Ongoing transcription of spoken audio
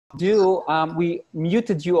we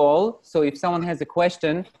muted you all. So if someone has a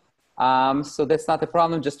question, so that's not a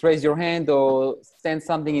problem. Just raise your hand or send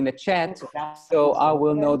something in the chat, so I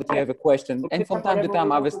will know that you have a question. And from time to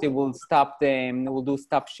time, obviously, we'll stop them. We'll do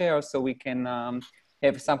stop share so we can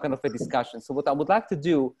have some kind of a discussion. So what I would like to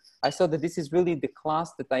do, I saw that this is really the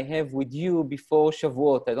class that I have with you before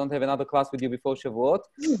Shavuot. I don't have another class with you before Shavuot.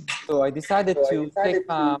 So I decided to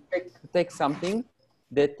take something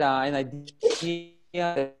that an idea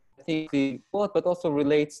that I think but also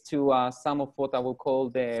relates to some of what I will call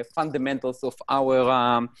the fundamentals of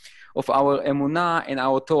our emunah and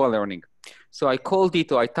our Torah learning. So I called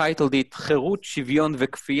it, or I titled it, חירות, שוויון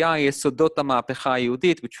וכפייה, יסודות המהפכה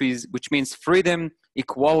היהודית, which means freedom,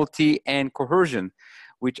 equality, and coercion,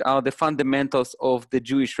 which are the fundamentals of the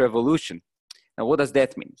Jewish revolution. Now, what does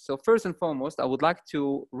that mean? So first and foremost, I would like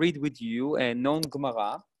to read with you a known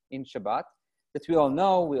Gemara in Shabbat that we all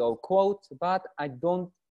know, we all quote, but I don't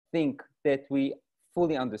think that we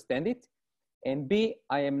fully understand it. And B,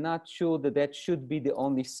 I am not sure that that should be the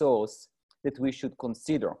only source that we should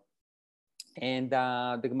consider. And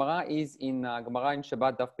the Gemara is in Gemara in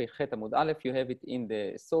Shabbat, Daf Peichet Amud Aleph. You have it in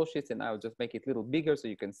the source sheets, and I'll just make it a little bigger so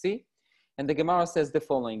you can see. And the Gemara says the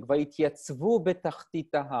following: Vayityatzvu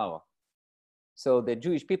betachtit har. So the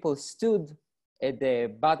Jewish people stood at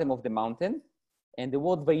the bottom of the mountain, and the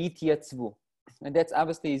word Vayityatzvu, and that's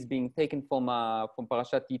obviously is being taken from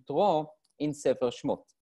Parashat Yitro in Sefer Shmot.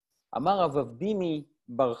 Amar Avavdimi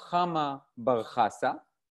bar Chama bar Chasa.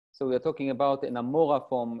 So we are talking about an Amora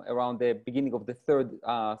from around the beginning of the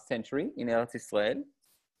 3rd century in Eretz Israel.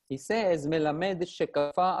 He says, מלמד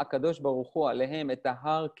שכפה הקדוש ברוך הוא עליהם את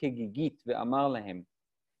ההר כגיגית ואמר להם,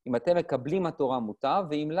 אם אתם מקבלים התורה מוטב,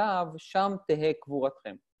 ואם לאו, שם תהא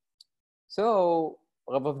קבורתכם. So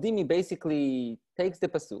Rav Avdimi basically takes the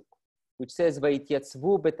pasuk, which says,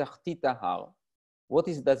 ויתייצבו בתחתית ההר. What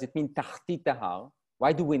does it mean, תחתית ההר?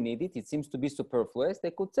 Why do we need it? It seems to be superfluous.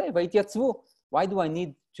 They could say, ויתייצבו. Why do I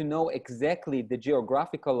need to know exactly the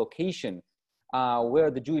geographical location where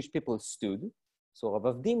the Jewish people stood? So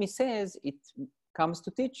Rav Avdimi says it comes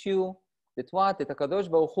to teach you that what? That HaKadosh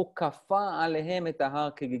Baruch Hu kafa alehem et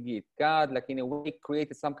ahar kegigit. God, like in a way,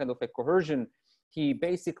 created some kind of a coercion. He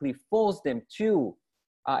basically forced them to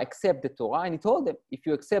accept the Torah. And he told them, if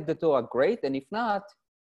you accept the Torah, great. And if not,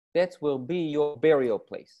 that will be your burial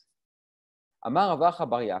place. Amar Rav Acha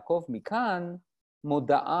bar Yaakov, mikan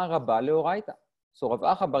moda'a rabba leoraita. So Rav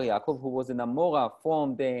Acha bar Yaakov, who was an Amora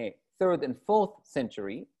from the 3rd and 4th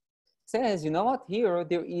century, says, you know what, here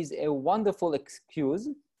there is a wonderful excuse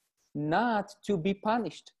not to be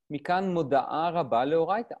punished. Mikan moda'a rabba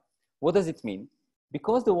leoraita. What does it mean?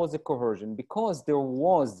 Because there was a coercion, because there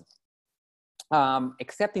was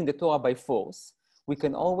accepting the Torah by force, we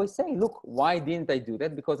can always say, look, why didn't I do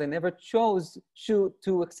that? Because I never chose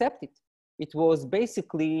to accept it. It was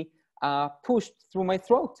basically pushed through my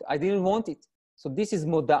throat. I didn't want it. So this is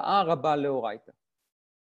moda'a rabba leoraita.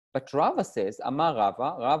 But Rava says, Amar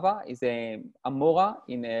Rava. Rava is a Amora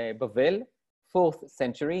in Bavel, 4th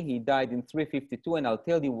century. He died in 352, and I'll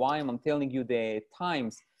tell you why I'm telling you the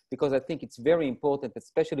times, because I think it's very important,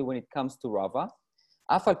 especially when it comes to Rava.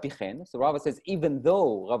 Afal pichen, so Rava says, even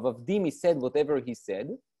though Rav Avdimi said whatever he said,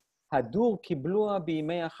 Hadur kiblua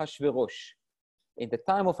b'imei Achashverosh. In the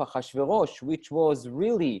time of Achashverosh, which was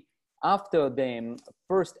really after the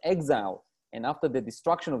first exile and after the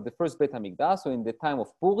destruction of the first Beit HaMikdash, so in the time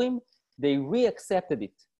of Purim, they re-accepted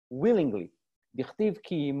it willingly. Dichtiv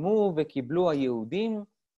ki yimu v'kiblu haYehudim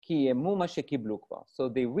ki yimu ma shekiblu kvar. So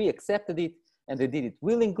they re-accepted it and they did it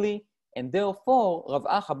willingly, and therefore, Rav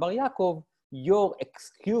Acha bar Yaakov, your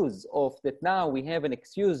excuse of that now we have an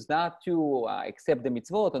excuse not to accept the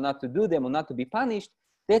mitzvot or not to do them or not to be punished,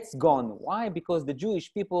 that's gone. Why? Because the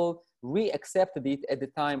Jewish people re-accepted it at the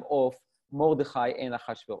time of Mordechai and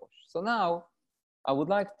Achashverosh. So now I would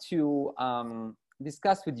like to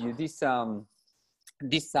discuss with you this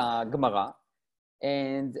Gemara,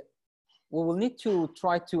 and we will need to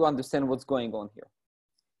try to understand what's going on here.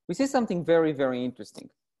 We see something very, very interesting.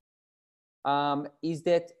 Is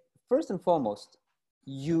that first and foremost,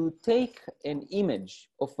 you take an image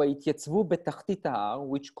of Vayityatzvu betachtit har,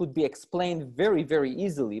 which could be explained very, very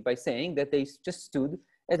easily by saying that they just stood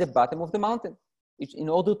at the bottom of the mountain, in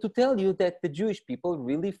order to tell you that the Jewish people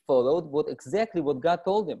really followed exactly what God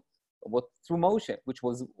told them, through Moshe, which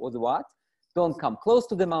was what? Don't come close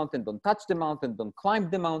to the mountain, don't touch the mountain, don't climb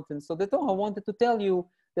the mountain. So the Torah wanted to tell you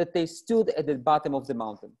that they stood at the bottom of the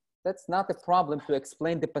mountain. That's not a problem to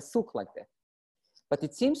explain the pasuk like that. But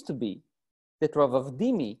it seems to be that Rav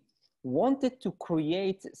Avdimi wanted to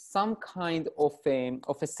create some kind of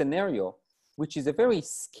a scenario, which is a very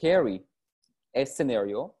scary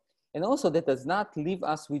scenario, And also that does not leave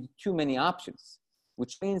us with too many options,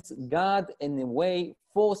 which means God in a way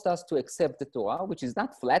forced us to accept the Torah, which is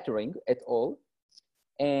not flattering at all.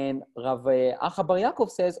 And Rav Acha Bar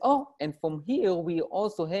Yaakov says, oh, and from here we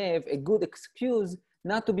also have a good excuse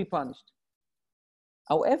not to be punished.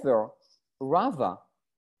 However, Rava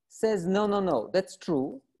says, no, that's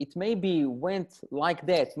true. It maybe went like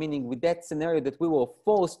that, meaning with that scenario that we were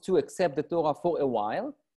forced to accept the Torah for a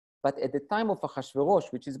while, but at the time of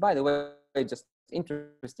Achashverosh, which is, by the way, just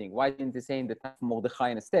interesting, why didn't they say in the time of Mordechai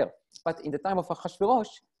and Esther? But in the time of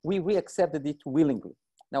Achashverosh, we accepted it willingly.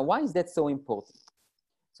 Now, why is that so important?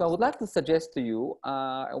 So I would like to suggest to you,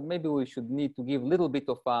 maybe we should need to give a little bit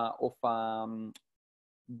of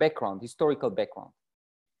background, historical background.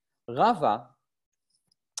 Rava,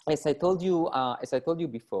 as I told you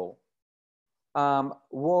before,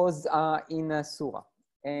 was in Surah,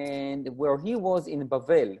 and where he was in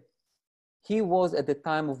Bavel, he was at the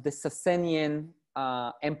time of the Sasanian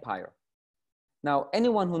Empire. Now,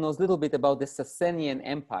 anyone who knows a little bit about the Sasanian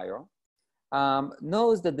Empire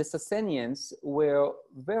knows that the Sasanians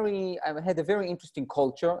had a very interesting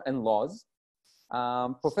culture and laws.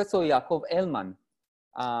 Professor Yaakov Elman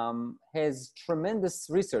has tremendous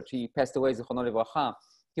research. He passed away, Zichrono Livracha.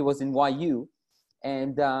 He was in YU,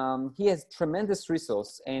 and he has tremendous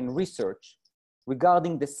resource and research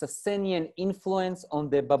regarding the Sasanian influence on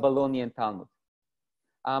the Babylonian Talmud.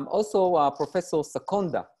 Also, Professor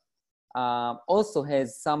Sakonda also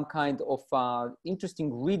has some kind of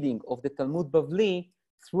interesting reading of the Talmud Bavli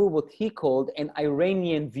through what he called an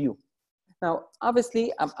Iranian view. Now,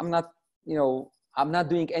 obviously, I'm not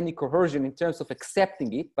doing any coercion in terms of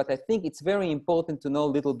accepting it, but I think it's very important to know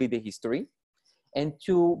a little bit the history and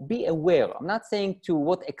to be aware. I'm not saying to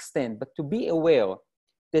what extent, but to be aware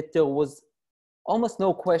that there was almost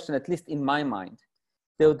no question, at least in my mind,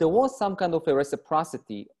 there was some kind of a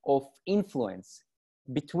reciprocity of influence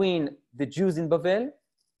between the Jews in Babel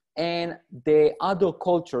and the other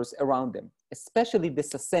cultures around them, especially the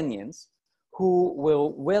Sasanians, who were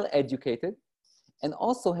well educated and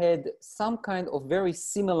also had some kind of very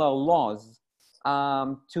similar laws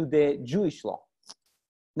to the Jewish law.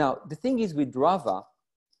 Now, the thing is with Rava,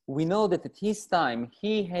 we know that at his time,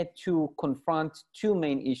 he had to confront two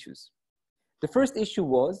main issues. The first issue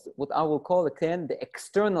was what I will call again the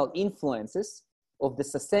external influences of the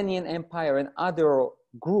Sasanian Empire and other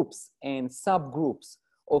groups and subgroups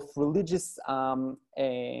of religious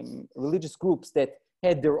groups that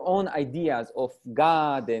had their own ideas of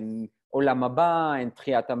God and Olam Haba and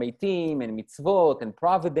Tchiyat HaMeitim and mitzvot and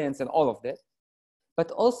providence and all of that,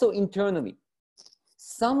 but also internally.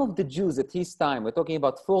 Some of the Jews at his time, we're talking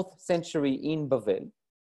about 4th century in Babel,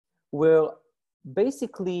 were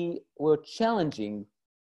challenging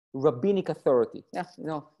rabbinic authority. Yeah,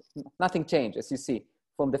 nothing changed, as you see.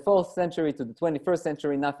 From the 4th century to the 21st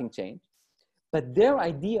century, nothing changed. But their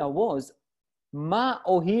idea was, Ma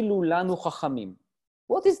ohilu lanu chachamim.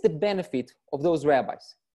 What is the benefit of those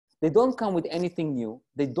rabbis? They don't come with anything new.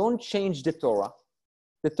 They don't change the Torah.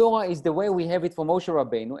 The Torah is the way we have it from Moshe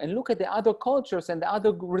Rabbeinu. And look at the other cultures and the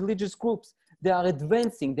other religious groups. They are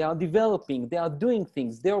advancing, they are developing, they are doing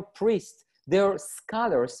things. They are priests, their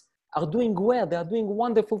scholars are doing well. They are doing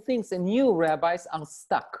wonderful things. And you rabbis are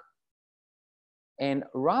stuck. And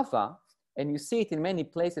Rava, and you see it in many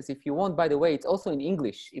places. If you want, by the way, it's also in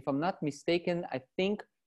English. If I'm not mistaken, I think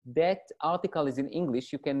that article is in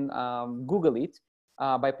English. You can Google it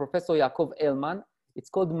by Professor Yaakov Elman. It's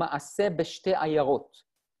called Ma'aseh B'Shtei Ayarot,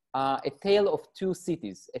 a tale of two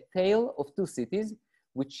cities. A tale of two cities,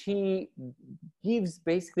 which he gives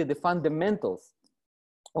basically the fundamentals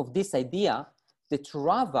of this idea that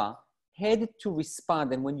Rava had to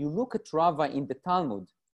respond. And when you look at Rava in the Talmud,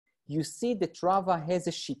 you see that Rava has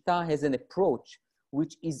a shita, has an approach,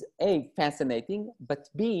 which is A, fascinating, but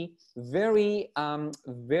B, very, I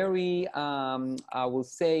will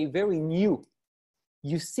say, very new.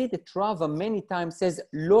 You see that Rava many times says,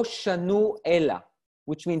 Lo shanu ela,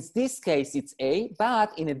 which means this case it's A,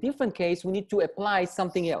 but in a different case, we need to apply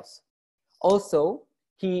something else. Also,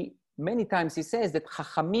 many times he says that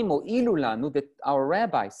Chachamim or Ilulanu, that our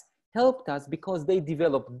rabbis helped us because they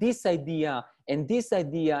developed this idea, and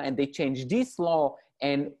they changed this law.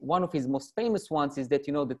 And one of his most famous ones is that,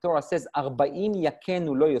 the Torah says, Arba'im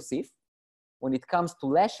yakenu lo yosif. When it comes to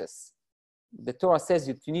lashes, the Torah says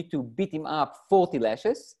that you need to beat him up 40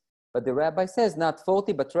 lashes, but the rabbi says not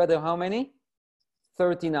 40, but rather how many?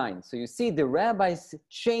 39. So you see the rabbis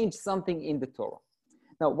changed something in the Torah.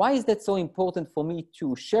 Now, why is that so important for me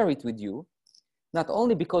to share it with you? Not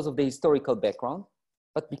only because of the historical background,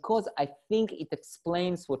 but because I think it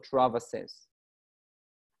explains what Rava says.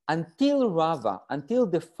 until Rava, until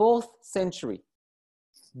the 4th century,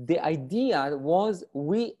 the idea was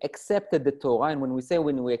we accepted the Torah. And when we say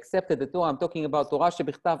when we accepted the Torah, I'm talking about Torah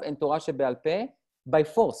shebichtav and Torah shebe'al peh by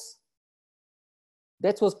force.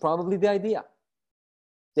 That was probably the idea,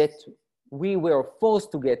 that we were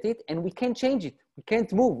forced to get it and we can't change it. We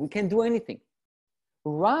can't move. We can't do anything.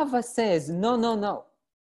 Rava says, no, no, no.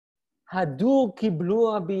 Hadur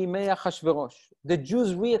kiblua b'imei Achashverosh. The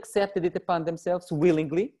Jews re-accepted it upon themselves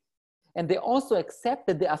willingly, and they also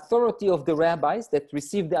accepted the authority of the rabbis that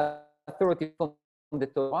received the authority from the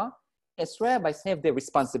Torah. As rabbis have the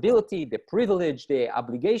responsibility, the privilege, the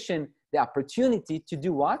obligation, the opportunity to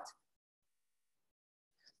do what?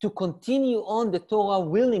 To continue on the Torah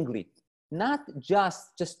willingly, not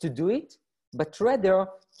just to do it, but rather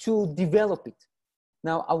to develop it.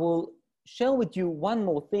 Now, I will share with you one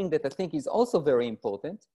more thing that I think is also very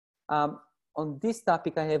important. On this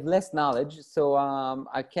topic, I have less knowledge, so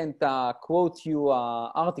I can't quote you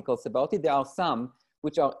articles about it. There are some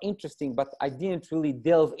which are interesting, but I didn't really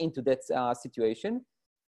delve into that situation.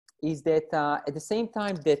 Is that at the same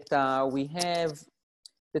time that we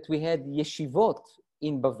had yeshivot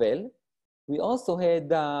in Bavel, we also had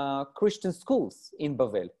Christian schools in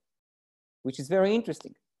Bavel, which is very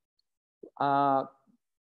interesting.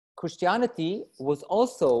 Christianity was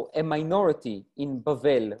also a minority in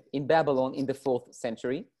Bavel, in Babylon, in the 4th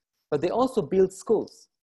century, but they also built schools.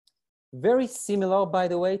 Very similar, by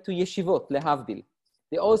the way, to yeshivot, lehavdil.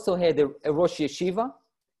 They also had a Rosh Yeshiva.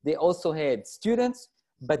 They also had students,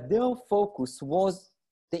 but their focus was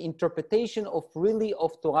the interpretation of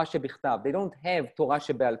Torah shebichtav. They don't have Torah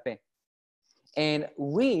shebe'al peh. And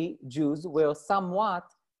we, Jews, were somewhat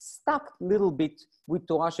stuck a little bit with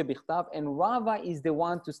Torah shebichtav, and Rava is the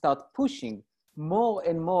one to start pushing more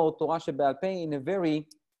and more Torah shebe'al peh in a very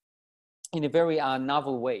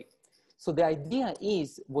novel way. So the idea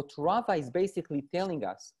is, what Rava is basically telling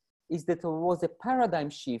us is that there was a paradigm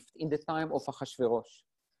shift in the time of Achashverosh.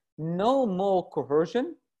 No more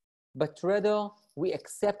coercion, but rather we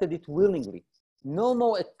accepted it willingly. No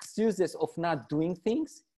more excuses of not doing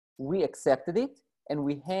things. We accepted it, and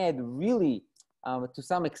we had really, to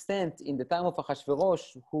some extent, in the time of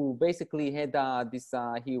Achashverosh, who basically had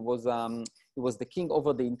he was the king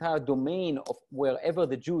over the entire domain of wherever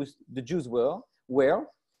the Jews were.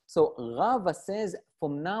 So Rava says,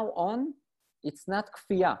 from now on, it's not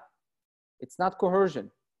kfiyah, it's not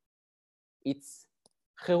coercion, it's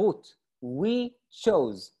cherut. We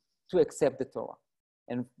chose to accept the Torah.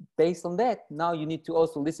 And based on that, now you need to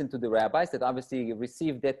also listen to the rabbis that obviously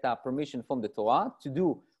received that permission from the Torah to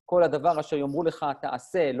do כל הדבר אשר יאמרו לך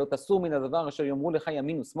תעשה, לא תסור מן הדבר אשר יאמרו לך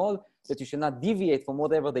ימין ושמאל, that you should not deviate from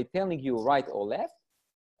whatever they're telling you, right or left.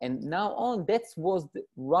 And now on, that was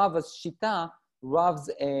Rava's shita,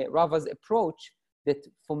 Rava's approach, that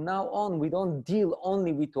from now on, we don't deal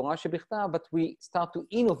only with Torah shebichtav, but we start to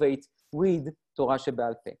innovate with Torah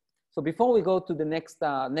shebe'al peh. So before we go to the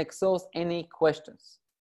next source, any questions?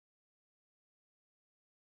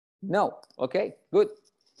 No, okay, good.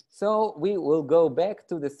 So we will go back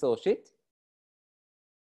to the source sheet,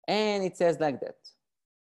 and it says like that.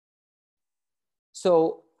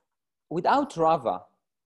 So without Rava,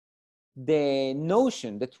 the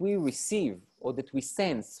notion that we receive or that we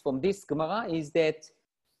sense from this Gemara is that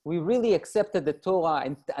we really accepted the Torah,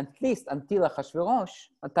 and at least until Achashverosh,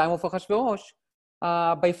 the time of Achashverosh,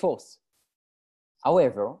 by force.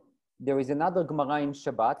 However, there is another Gemara in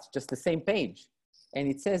Shabbat, just the same page, and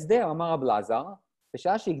it says there, Amar Rab Lazar,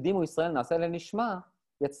 בשעה שהקדימו ישראל נעשה לנשמע,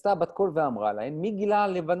 יצתה בת קול ואמרה להם, מי גילה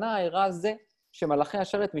לבנה הרע זה שמלאכי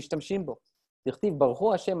השרת משתמשים בו? דכתיב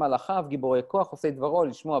ברכו השם מלאכיו גיבורי כוח עושי דברו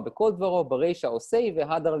לשמוע בכל דברו, ברישא עושי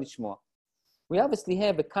והדר לשמוע. We obviously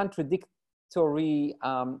have a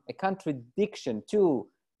contradiction to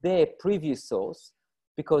the previous source,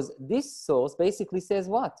 because this source basically says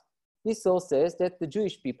what? This source says that the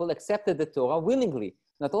Jewish people accepted the Torah willingly.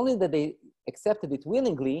 Not only that they accepted it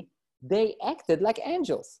willingly, they acted like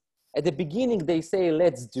angels. At the beginning, they say,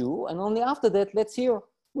 let's do, and only after that, let's hear,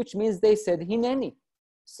 which means they said, hineni.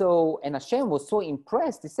 So, and Hashem was so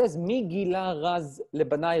impressed. He says, mi gila raz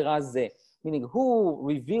lebanai raz ze, meaning who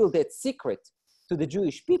revealed that secret to the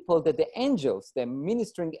Jewish people that the angels, the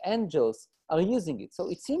ministering angels, are using it. So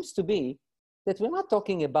it seems to be that we're not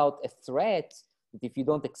talking about a threat, that if you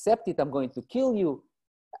don't accept it, I'm going to kill you.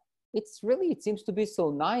 It seems to be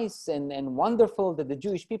so nice and wonderful that the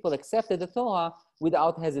Jewish people accepted the Torah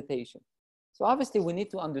without hesitation. So obviously we need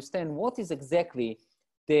to understand what is exactly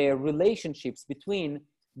the relationships between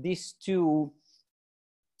these two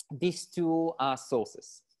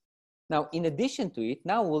sources. Now, in addition to it,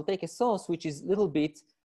 now we'll take a source which is a little bit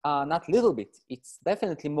not little bit, it's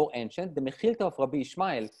definitely more ancient. The Mechilta of Rabbi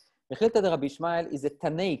Ishmael, Mechilta de Rabbi Ishmael is a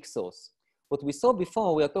Tanaic source. What we saw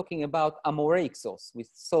before, we are talking about Amoraic source. We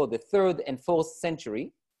saw the 3rd and 4th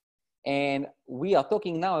century, and we are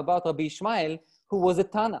talking now about Rabbi Ishmael, who was a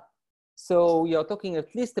Tana. So we are talking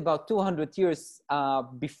at least about 200 years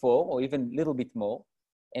before, or even a little bit more.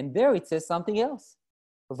 And there it says something else.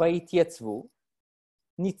 Vayityatzvu,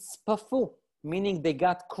 nitzpafu, meaning they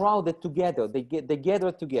got crowded together, they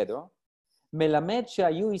gathered together. מלמד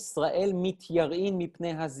שהיו ישראל מתייראים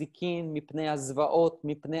מפני הזיקין, מפני הזוועות,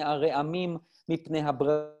 מפני הרעמים, מפני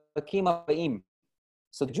הברקים הבאים.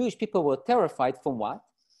 So the Jewish people were terrified from what?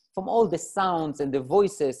 From all the sounds and the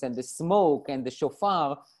voices and the smoke and the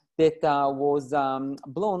shofar that was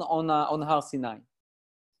blown on Har Sinai.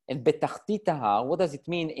 And בתחתית ההר, what does it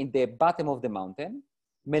mean in the bottom of the mountain?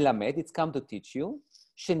 מלמד, it's come to teach you,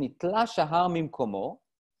 שנתלש ההר ממקומו,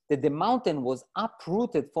 that the mountain was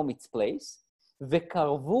uprooted from its place,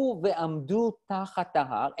 וקרבו ועמדו תחת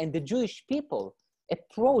ההר, and the Jewish people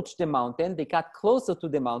approached the mountain, they got closer to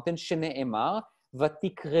the mountain, שנאמר,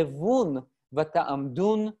 ותקרבון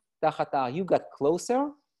ותעמדון תחת ההר. You got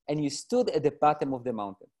closer and you stood at the bottom of the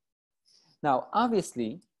mountain. Now,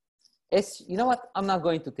 obviously, you know what? I'm not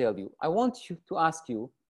going to tell you. I want you to ask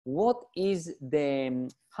you,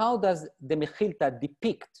 how does the Mechilta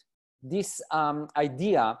depict this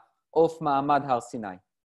idea of Ma'amad Har Sinai?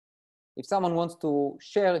 If someone wants to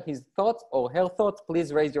share his thoughts or her thoughts,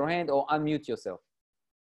 please raise your hand or unmute yourself.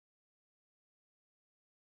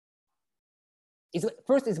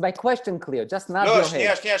 First, is my question clear? Just not your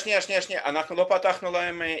head. שנייה. אנחנו לא פתחנו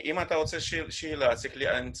להם, אם אתה רוצה שאלה, צריך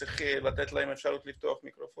לתת להם אפשרות לפתוח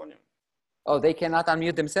מיקרופונים. Oh, they cannot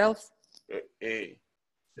unmute themselves?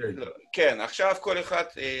 כן, עכשיו כל אחד,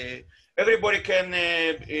 everybody can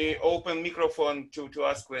open microphone to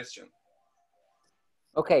ask question.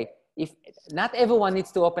 Okay, if not everyone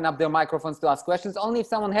needs to open up their microphones to ask questions, only if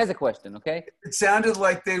someone has a question, okay? It sounded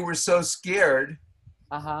like they were so scared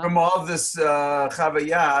from all this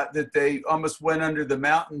chavaya that they almost went under the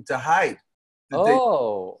mountain to hide.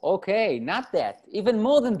 Okay, not that. Even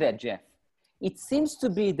more than that, Jeff. It seems to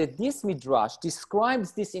be that this Midrash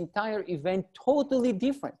describes this entire event totally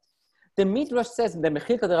different. The Midrash says, the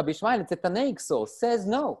Mechilta de Rabbi Ishmael, it's a Tanaic source, says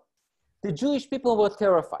no. The Jewish people were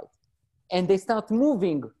terrified and they start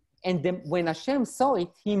moving. And then when Hashem saw it,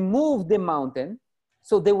 he moved the mountain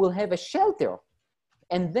so they will have a shelter.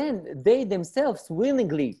 And then they themselves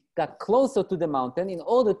willingly got closer to the mountain in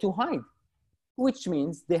order to hide, which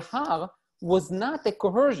means the Har was not a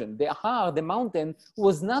coercion. The Har, the mountain,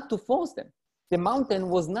 was not to force them. The mountain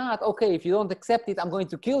was not, okay, if you don't accept it, I'm going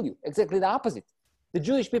to kill you. Exactly the opposite. The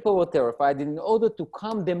Jewish people were terrified. In order to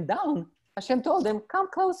calm them down, Hashem told them, come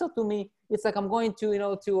closer to me. It's like I'm going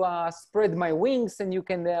to, spread my wings and you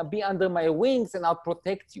can be under my wings and I'll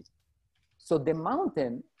protect you. So the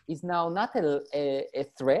mountain is now not a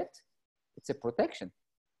threat, it's a protection.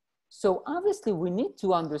 So obviously we need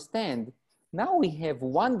to understand, now we have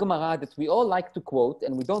one Gemara that we all like to quote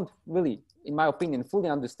and we don't really, in my opinion, fully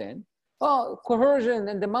understand. Oh, coercion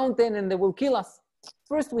and the mountain and they will kill us.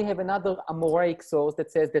 First, we have another Amoraic source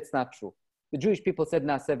that says that's not true. The Jewish people said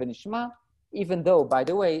Na'aseh v'nishma, even though, by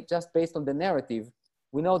the way, just based on the narrative,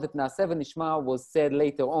 we know that Na'aseh v'nishma was said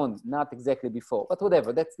later on, not exactly before. But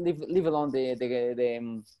whatever, let's leave alone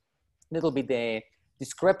the little bit the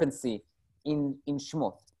discrepancy in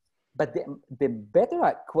Shmot. But the better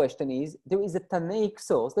question is, there is a Tanaic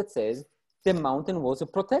source that says the mountain was a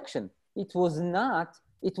protection. It was not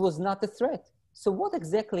a threat. So what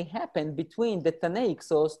exactly happened between the Tanaic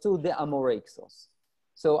source to the Amoraic source?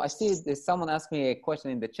 So I see there's someone asked me a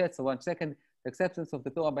question in the chat. So 1 second, the acceptance of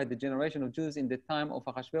the Torah by the generation of Jews in the time of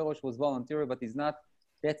Achashverosh was voluntary, but is not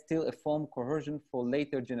that still a form of coercion for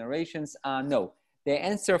later generations? No. The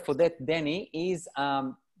answer for that, Danny, is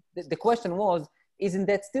the question was, isn't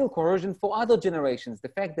that still coercion for other generations? The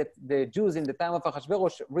fact that the Jews in the time of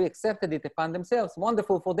Achashverosh re-accepted it upon themselves,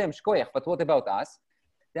 wonderful for them, shkoyach, but what about us?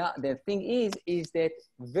 The thing is that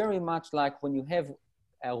very much like when you have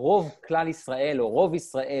a Rov Klal Israel or Rov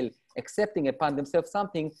Israel accepting upon themselves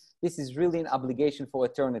something, this is really an obligation for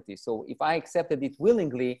eternity. So if I accepted it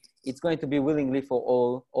willingly, it's going to be willingly for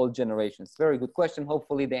all generations. Very good question.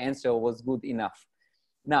 Hopefully the answer was good enough.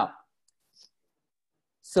 Now,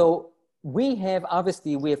 so we have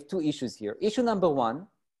 2 issues here. Issue number 1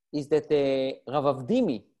 is that the Rav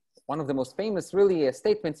Avdimi, one of the most famous really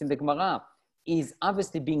statements in the Gemara, is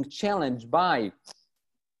obviously being challenged by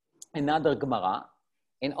another Gemara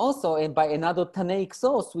and also by another Tanaic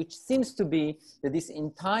source, which seems to be that this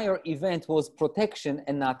entire event was protection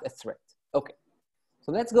and not a threat. Okay,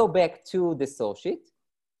 so let's go back to the source sheet.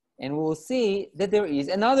 And we will see that there is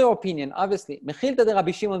another opinion, obviously. Mechilta de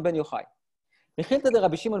Rabbi Shimon ben Yochai. Mechilta de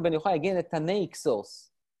Rabbi Shimon ben Yochai, again, a Tanaic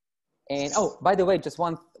source. And, oh, by the way, just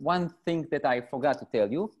one thing that I forgot to tell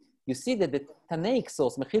you. You see that the Tanaic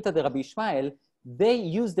source, Mechilta de Rabbi Ishmael, they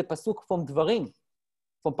use the pasuk from Dvarim,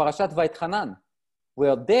 from Parashat Vayetchanan,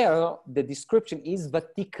 where there the description is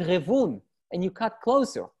Vatikrevun, and you cut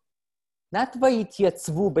closer. Not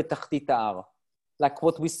Vayityatzvu betachtit ha'ar, like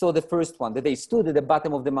what we saw the first one, that they stood at the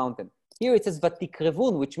bottom of the mountain. Here it says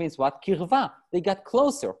Vatikrevun, which means what? Kirva, they got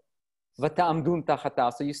closer. Vata'amdun tachat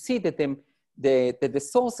ha'ar. So you see that the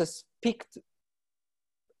sources picked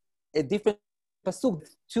a different pasuk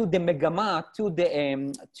to the megama, to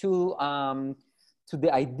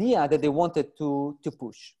the idea that they wanted to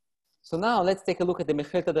push. So now let's take a look at the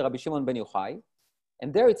Mechilta de Rabbi Shimon ben Yochai.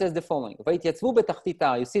 And there it says the following. Vayityatzvu betachtit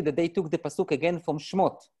ha'ar. You see that they took the pasuk again from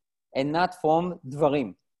Shmot and not from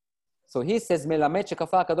Dvarim. So he says, מלמד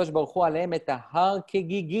שכפה הקדוש ברוך הוא עליהם את ההר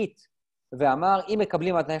כגיגית. ואמר, אם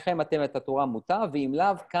מקבלים עליכם אתם את התורה מותר, ואם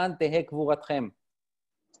לאו, כאן תהא קבורתכם.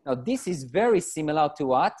 Now this is very similar to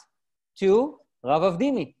what? To Rav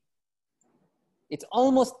Avdimi. It's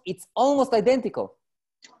almost identical.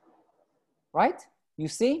 Right? You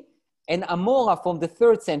see? And Amora from the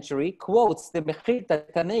 3rd century quotes the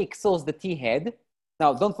Mechilta Tanaic source that he had.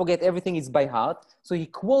 Now, don't forget, everything is by heart. So he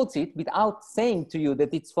quotes it without saying to you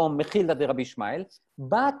that it's from Mechilta de Rabbi Ishmael,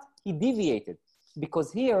 but he deviated.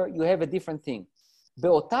 Because here you have a different thing.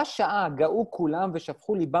 באותה שעה גאו כולם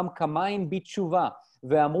ושפכו ליבם כמים בתשובה,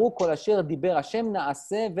 ואמרו כל אשר דיבר השם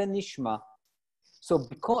נעשה ונשמע. So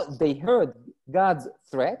because they heard God's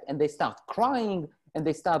threat and they start crying and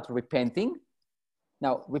they start repenting.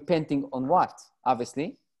 Now, repenting on what?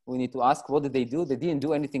 Obviously, we need to ask, what did they do? They didn't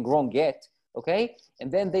do anything wrong yet, okay?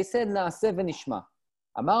 And then they said, נעשה ונשמע.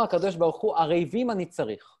 אמר הקדוש ברוך הוא, ערבים אני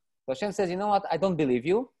צריך. So Hashem says, you know what? I don't believe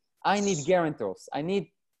you. I need guarantors. I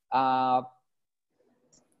need, I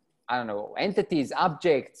don't know, entities,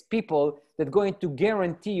 objects, people that are going to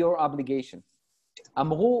guarantee your obligation.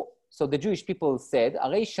 אמרו, so the Jewish people said,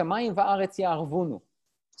 הרי שמיים וארץ יערבונו.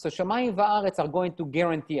 So שמיים וארץ are going to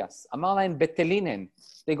guarantee us. אמר להם בטלין הן,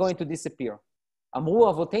 they're going to disappear. אמרו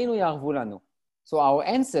אבותינו יערבו לנו. So our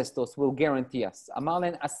ancestors will guarantee us. אמר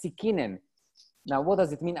להם עסיקין הן. Now what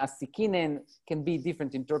does it mean? עסיקין הן can be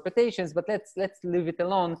different interpretations, but let's leave it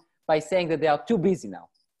alone by saying that they are too busy now.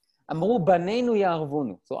 אמרו בנינו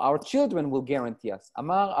יערבונו. So our children will guarantee us.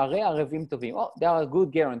 אמר הרי ערבים טובים. Oh, they are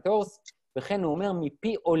good guarantors. וכן הוא אומר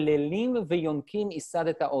מפי עוללים ויונקים ייסד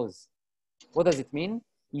את העוז. What does it mean?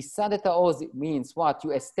 ייסד את העוז means what?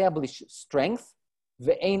 You establish strength.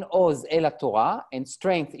 ואין עוז אלא תורה, and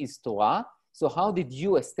strength is Torah. So how did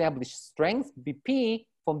you establish strength? מפי,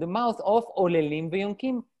 from the mouth of עוללים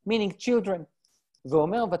ויונקים, meaning children.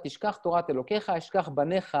 ואומר ותשכח תורת אלוקיך, אשכח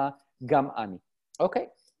בניך גם אני. Okay.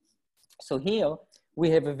 So here we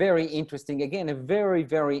have a very interesting, again, a very,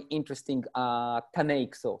 very interesting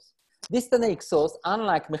Tanaic source. This Tanaic source,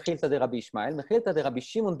 unlike Mechilta de Rabbi Ishmael, Mechilta de Rabbi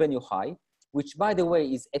Shimon ben Yochai, which, by the way,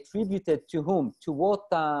 is attributed to whom? To what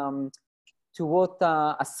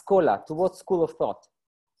Askola, to what school of thought?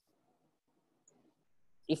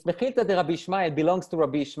 If Mechilta de Rabbi Ishmael belongs to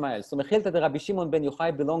Rabbi Ishmael, so Mechilta de Rabbi Shimon ben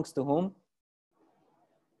Yochai belongs to whom?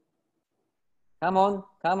 Come on,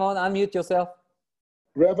 unmute yourself.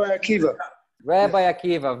 Rabbi Akiva. Rabbi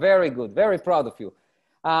Akiva, very good, very proud of you.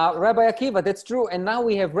 Rabbi Akiva, that's true. And now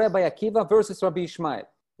we have Rabbi Akiva versus Rabbi Ishmael.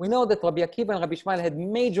 We know that Rabbi Akiva and Rabbi Ishmael had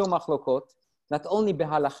major machlokot, not only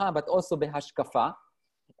behalacha, but also behashkafa.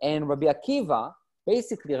 And Rabbi Akiva,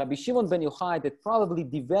 basically Rabbi Shimon ben Yochai, that probably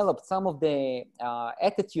developed some of the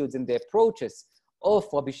attitudes and the approaches of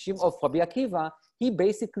Rabbi Akiva, he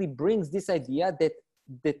basically brings this idea that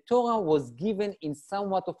the Torah was given in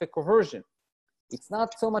somewhat of a coercion. It's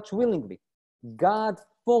not so much willingly. God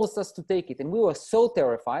forced us to take it. And we were so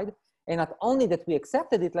terrified. And not only that we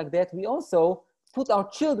accepted it like that, we also put our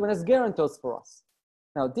children as guarantors for us.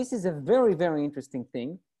 Now, this is a very, very interesting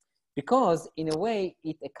thing because in a way,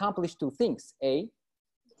 it accomplished two things. A,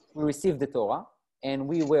 we received the Torah and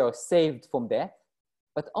we were saved from death.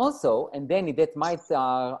 But also, and then that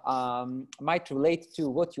might relate to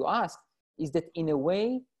what you asked, is that in a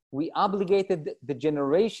way, we obligated the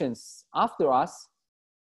generations after us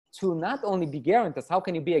to not only be guarantors. How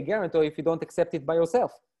can you be a guarantor if you don't accept it by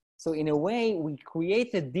yourself? So in a way, we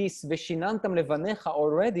created this Veshinantam Levanecha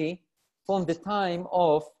already from the time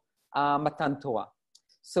of Matan Torah.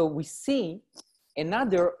 So we see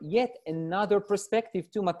yet another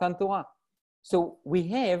perspective to Matan Torah. So we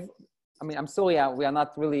have, I'm sorry, we are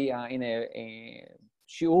not really in a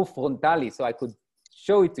shiur frontali, so I could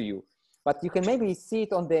show it to you. but you can maybe see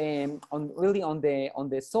it on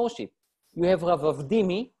the source sheet. You have Rav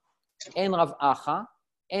Avdimi and Rav Acha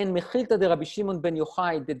and Mechilta de Rabbi Shimon ben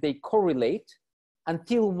Yochai that they correlate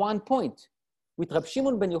until one point. With Rabbi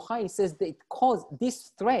Shimon ben Yochai, he says that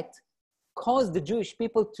this threat caused the Jewish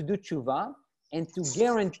people to do tshuva and to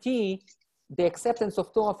guarantee the acceptance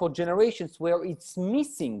of Torah for generations, where it's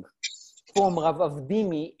missing from Rav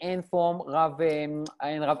Avdimi and from Rav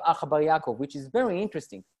Acha Bar Yaakov, which is very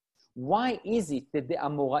interesting. Why is it that the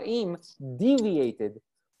Amoraim deviated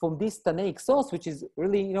from this Tanaic source, which is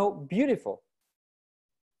really, beautiful?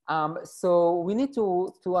 So we need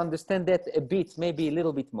to understand that a bit, maybe a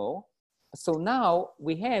little bit more. So now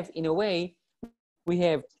we have, in a way,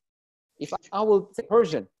 if I will say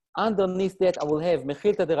Persian, underneath that I will have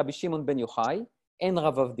Mechilta de Rabbi Shimon ben Yochai and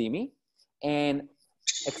Rav Avdimi, and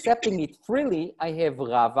accepting it freely, I have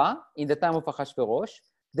Rava in the time of Achashverosh,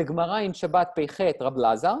 the Gemara in Shabbat Peichet Rab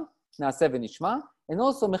Lazar, Naaseh v'Nishma, and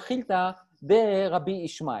also Mechilta de Rabbi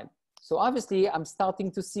Ishmael. So obviously I'm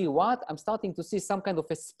starting to see what? I'm starting to see some kind of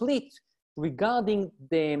a split regarding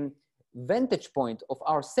the vantage point of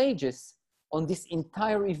our sages on this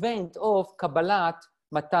entire event of Kabbalat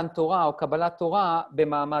Matan Torah or Kabbalat Torah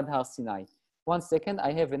b'Ma'amad Har Sinai. 1 second,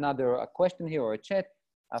 I have another question here or a chat.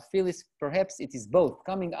 Phyllis, perhaps it is both.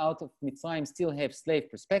 Coming out of Mitzrayim still have slave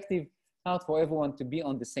perspective, hard for everyone to be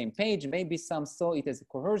on the same page. Maybe some saw it as a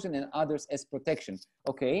coercion and others as protection.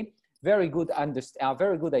 Okay, very good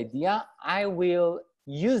idea. I will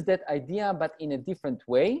use that idea, but in a different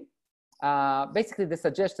way. Basically, the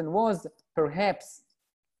suggestion was perhaps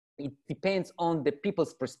it depends on the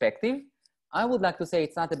people's perspective. I would like to say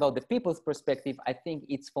it's not about the people's perspective. I think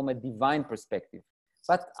it's from a divine perspective.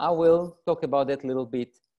 But I will talk about that a little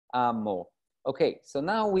bit more. Okay, so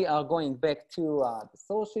now we are going back to the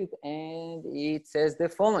source sheet, and it says the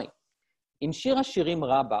following. In Shir HaShirim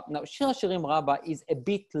Rabbah, now Shir HaShirim Rabbah is a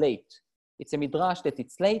bit late. It's a midrash that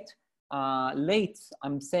it's late. Late,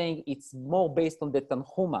 I'm saying it's more based on the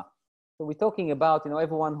Tanchuma. So we're talking about,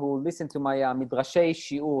 everyone who listened to my Midrashei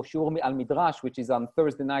Shiur al Midrash, which is on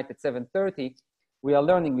Thursday night at 7:30. We are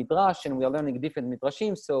learning Midrash and we are learning different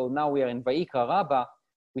Midrashim. So now we are in Vayikra Rabbah,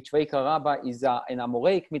 which Vayikra Rabbah is an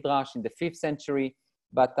Amoraic Midrash in the 5th century.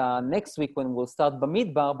 But next week when we'll start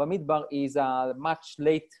Bamidbar is a much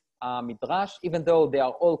late Midrash, even though they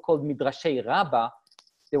are all called Midrashei Rabbah,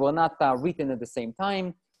 they were not written at the same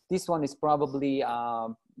time. This one is probably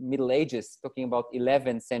Middle Ages, talking about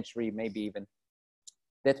 11th century, maybe even.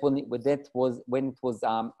 That was when it was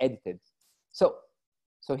edited.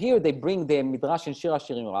 So here they bring the Midrash in Shir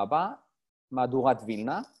HaShirim Rabbah, Madurat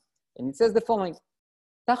Vilna, and it says the following: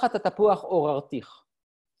 Tachat hatapuach orartich.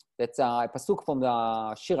 That's a pasuk from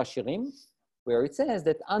the Shir HaShirim, where it says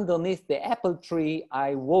that underneath the apple tree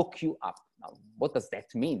I woke you up. Now, what does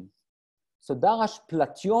that mean? So Darash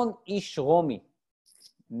Plation Ish Romi.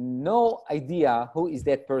 No idea who is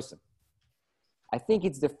that person. I think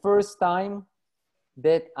it's the first time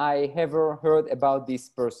that I ever heard about this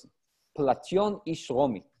person. Plation Ish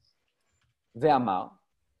Romi. Ve'amar.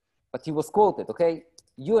 But he was quoted, okay?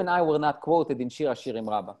 You and I were not quoted in Shir HaShirim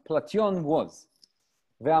Rabbah. Plation was.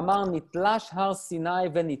 Ve'amar nitlash har Sinai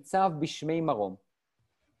ve'nitzav bishmei marom.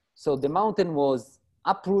 So the mountain was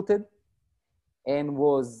uprooted and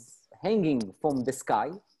was hanging from the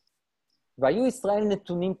sky. Vayu Israel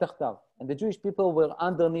netunim tachtav. And the Jewish people were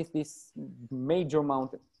underneath this major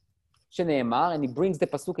mountain. Shene'emar, and he brings the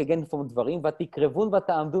pasuk again from Dvarim, vatikrevun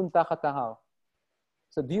vata'amdun tachat ahar.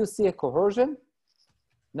 So do you see a coercion?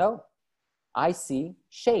 No. I see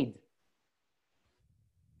shade.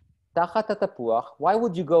 Tachat hatapuach. Why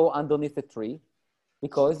would you go underneath a tree?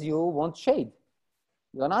 Because you want shade.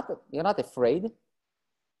 You're not afraid.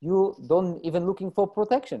 You don't even looking for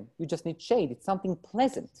protection. You just need shade. It's something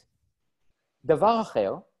pleasant. Davar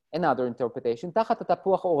acher, another interpretation. Tachat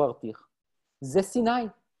hatapuach orartich. Ze Sinai.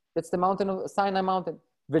 That's the mountain of Sinai mountain.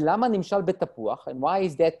 Velama nimshal betapuach. And why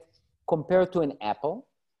is that compared to an apple?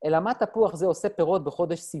 Elama tapuach ze ose perot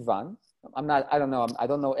b'chodesh Sivan. I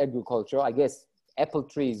don't know agriculture. I guess apple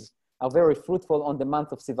trees are very fruitful on the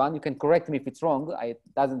month of Sivan. You can correct me if it's wrong. It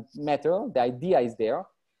doesn't matter. The idea is there.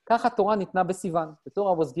 Kacha Torah nitna b'Sivan. The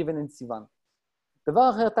Torah was given in Sivan. דבר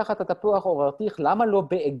אחר תחת התפוח עוררתיך, למה לא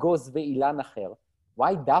באגוז ואילן אחר?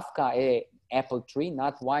 Why דווקא a apple tree?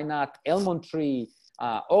 Why not almond tree,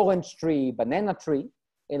 orange tree, banana tree?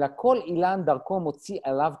 אלא כל אילן דרכו מוציא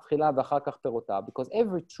עליו תחילה ואחר כך פירותיו. Because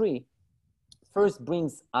every tree first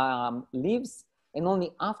brings leaves and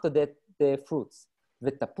only after that the fruits.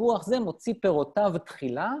 ותפוח זה מוציא פירותיו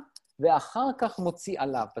תחילה ואחר כך מוציא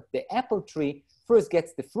עליו. But the apple tree first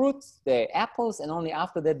gets the fruits, the apples, and only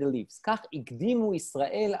after that the leaves. כך הקדימו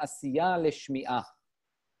ישראל עשייה לשמיעה.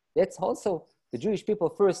 That's also, the Jewish people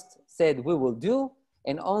first said, we will do,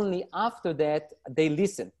 and only after that they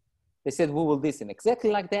listened. They said, we will listen. Exactly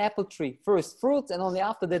like the apple tree. First fruits, and only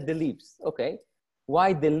after that the leaves. Okay. Why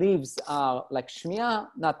the leaves are like shmi'ah,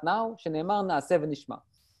 not now, שנאמר נעשה ונשמע.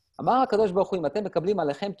 אמר הקדוש ברוך הוא, אם אתם מקבלים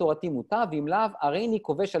עליכם תורתי מוטב, ואם לאו, הריני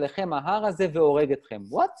כובש עליכם ההר הזה והורג אתכם.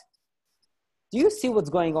 What? Do you see what's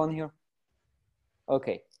going on here?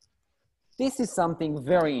 Okay. This is something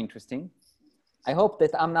very interesting. I hope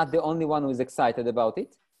that I'm not the only one who is excited about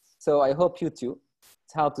it. So I hope you too.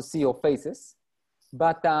 It's hard to see your faces.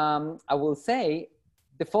 But I will say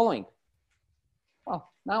the following. Oh,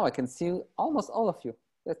 now I can see almost all of you.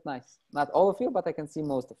 That's nice. Not all of you, but I can see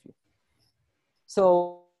most of you. So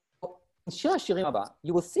in Shir HaShirim Abba,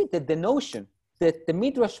 you will see that the notion that the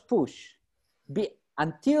Midrash push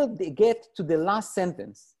until they get to the last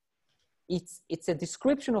sentence, it's a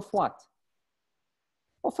description of what?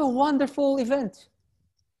 Of a wonderful event.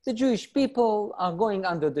 The Jewish people are going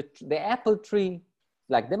under the apple tree,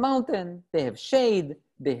 like the mountain. They have shade,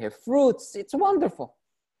 they have fruits. It's wonderful.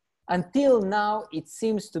 Until now, it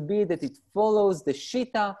seems to be that it follows the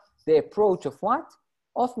shita, the approach of what?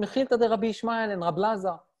 Of Mechilta de Rabbi Ishmael and Rabbi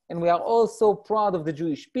Lazar. And we are all so proud of the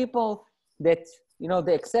Jewish people that, you know,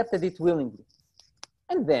 they accepted it willingly.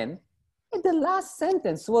 And then, in the last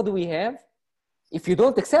sentence, what do we have? If you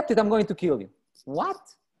don't accept it, I'm going to kill you. What?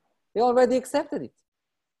 They already accepted it.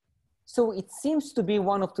 So it seems to be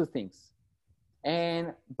one of two things.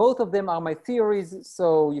 And both of them are my theories,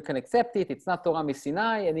 so you can accept it. It's not Torah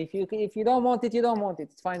Sinai, and if you don't want it, you don't want it.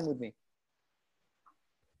 It's fine with me.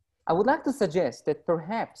 I would like to suggest that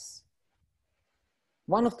perhaps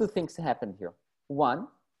one of two things happened here. One,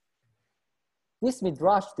 this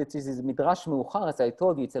midrash, that is midrash meuchar, as I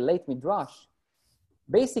told you, it's a late midrash.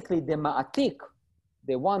 Basically, the ma'atik,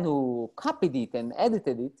 the one who copied it and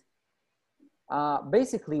edited it,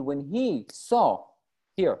 basically when he saw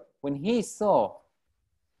here, when he saw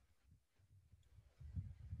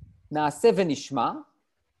נעשה ונשמע,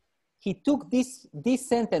 he took this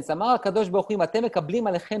sentence, אמר הקדוש ברוך הוא, אם אתם מקבלים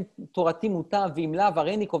עליכם תורתי מוטב, ואם לאו,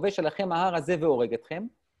 הריני כובש עליכם ההר הזה והורג אתכם.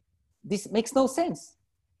 This makes no sense,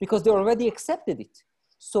 because they already accepted it.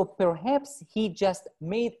 So perhaps he just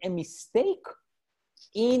made a mistake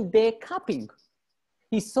in the copying.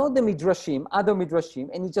 He saw the midrashim, other midrashim,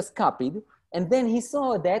 and he just copied, and then he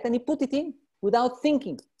saw that and he put it in without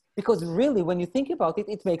thinking. Because really, when you think about it,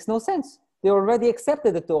 it makes no sense. They already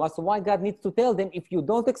accepted the Torah, so why God needs to tell them, if you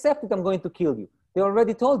don't accept it, I'm going to kill you? They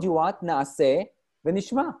already told you what? Naaseh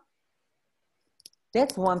v'nishma.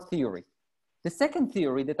 That's one theory. The second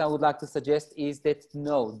theory that I would like to suggest is that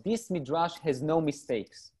no, this midrash has no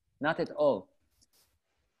mistakes, not at all.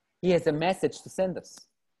 He has a message to send us.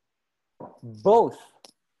 Both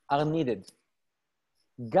are needed.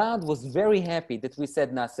 God was very happy that we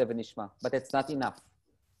said Naaseh v'nishma, but it's not enough.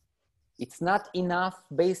 It's not enough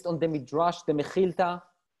based on the midrash, the mechilta,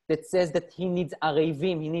 that says that he needs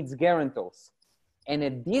arevim, he needs guarantors. And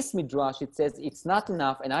at this midrash, it says it's not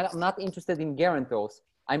enough, and I'm not interested in guarantors.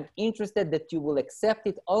 I'm interested that you will accept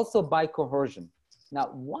it also by coercion.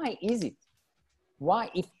 Now, why is it?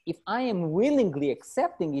 Why, if I am willingly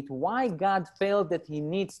accepting it, why God felt that he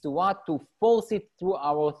needs to what? To force it through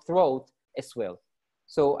our throat as well.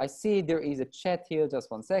 So I see there is a chat here,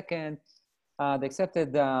 just 1 second. They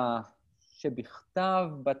accepted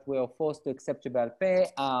shebichtav, but we are forced to accept sheba'al peh.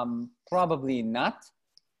 Probably not.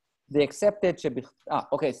 They accepted shebichtav.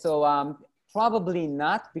 Okay, so probably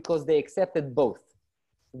not, because they accepted both.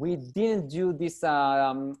 We didn't do this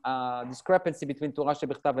discrepancy between Torah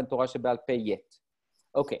shebichtav and Torah sheba'al peh yet.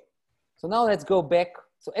 Okay, so now let's go back.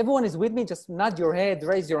 So everyone is with me? Just nod your head,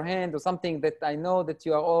 raise your hand, or something that I know that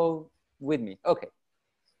you are all with me. Okay.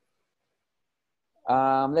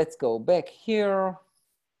 Let's go back here.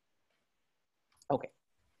 Okay.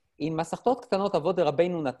 In מסכתות קטנות אבות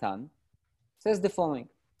דרבנו נתן, says the following.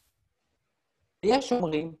 יש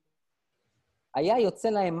אומרים, היה יוצא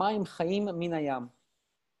להם מים חיים מן הים,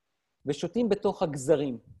 ושותים בתוך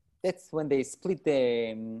הגזרים. That's when they split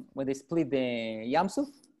the Yam Suf.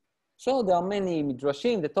 So there are many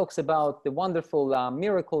midrashim that talks about the wonderful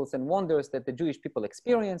miracles and wonders that the Jewish people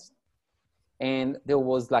experienced. And there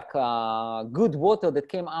was like good water that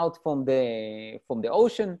came out from the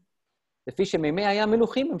ocean. לפי שמימי הים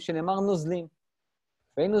מלוכים הם שנאמר נוזלים.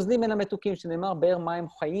 ואין נוזלים אלא מתוקים, שנאמר באר מים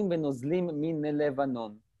חיים ונוזלים מן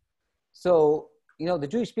לבנון. So, you know, the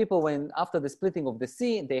Jewish people, when after the splitting of the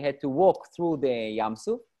sea, they had to walk through the Yam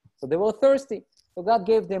Suf. So they were thirsty. So God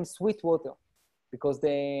gave them sweet water, because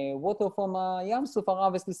the water from Yam Suf are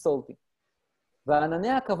obviously salty. וענני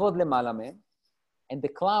הכבוד למעלה מהם, and the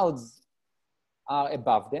clouds are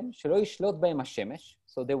above them, שלא ישלוט בהם השמש,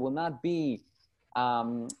 so they will not be,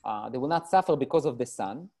 they will not suffer because of the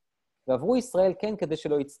sun, ועברו ישראל כן כדי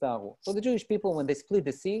שלא יצטערו. So the Jewish people, when they split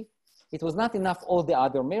the sea, it was not enough all the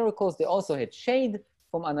other miracles, they also had shade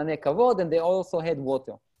from ענני כבוד, and they also had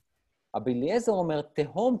water. רבי אליעזר אומר,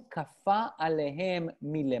 תהום כפה עליהם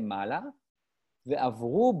מלמעלה,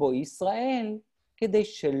 ועברו בו ישראל כדי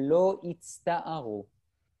שלא יצטערו.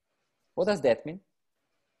 What does that mean?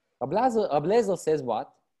 Rabbi Eliezer says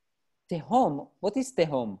what? Tehom, what is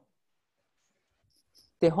Tehom?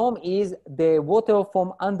 Tehom is the water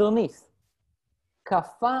from underneath.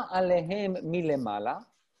 Kafa alehem milemala.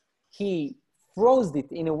 He froze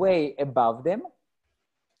it in a way above them.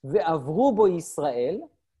 Ve'avru bo Yisrael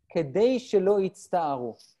kedei shelo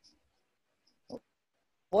yitzta'aru.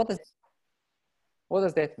 What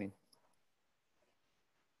does that mean?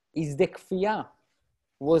 Is the kfiyah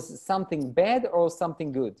was something bad or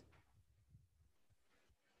something good?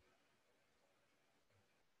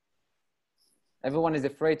 Everyone is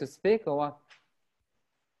afraid to speak or what?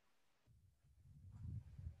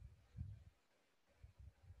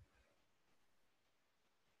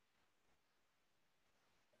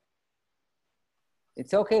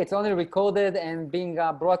 It's okay. It's only recorded and being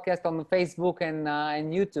broadcast on Facebook and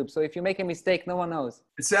YouTube. So if you make a mistake, no one knows.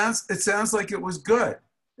 It sounds like it was good.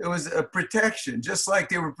 It was a protection, just like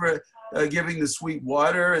they were giving the sweet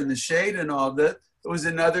water and the shade and all that. It was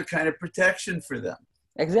another kind of protection for them.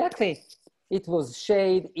 Exactly. It was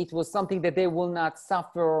shade. It was something that they will not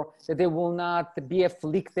suffer, that they will not be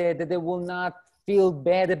afflicted, that they will not feel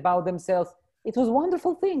bad about themselves. It was a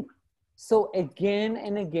wonderful thing. So again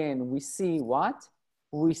and again, we see what?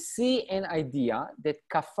 We see an idea that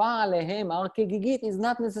kafa alehem ar kegigit is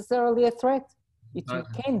not necessarily a threat. It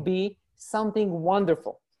can be something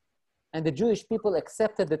wonderful. And the Jewish people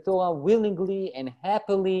accepted the Torah willingly and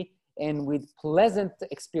happily and with pleasant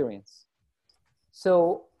experience.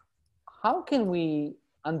 So how can we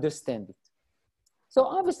understand it? So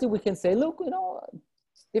obviously we can say, look,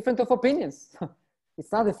 different of opinions.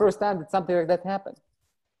 It's not the first time that something like that happened.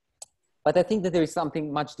 But I think that there is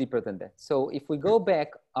something much deeper than that. So if we go back,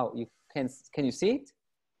 can you see it?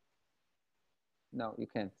 No, you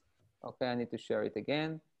can't. Okay, I need to share it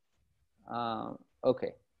again.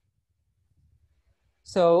 Okay.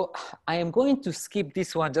 So I am going to skip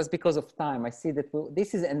this one just because of time. I see that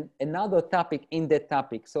this is another topic in that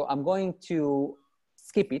topic. So I'm going to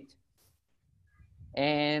skip it.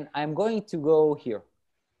 And I'm going to go here.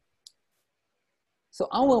 So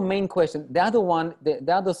our main question, the other one,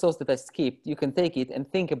 the other source that I skipped, you can take it and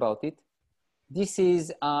think about it. This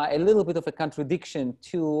is a little bit of a contradiction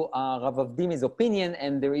to Rav Avdimi's opinion,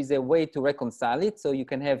 and there is a way to reconcile it. So you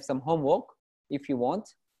can have some homework if you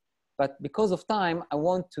want. But because of time, I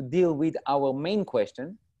want to deal with our main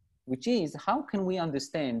question, which is how can we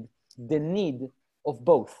understand the need of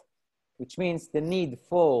both, which means the need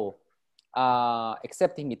for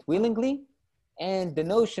accepting it willingly and the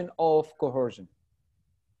notion of coercion.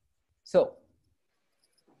 So,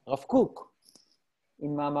 Rav Kook,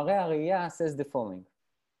 in מאמרי הראייה, says the following.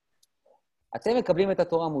 אתם מקבלים את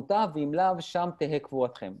התורה מוטב, ואם לאו, שם תהא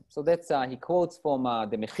קבורתכם. So that's, he quotes from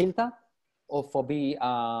the Mechilta, or from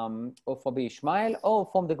Rabbi Ishmael, or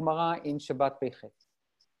from the Gemara in Shabbat Pechet.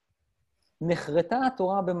 נחרטה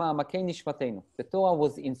התורה במעמקי נשמתנו. The Torah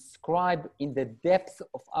was inscribed in the depth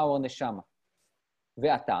of our neshama.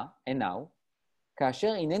 ועתה, and now,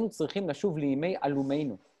 כאשר איננו צריכים לשוב לימי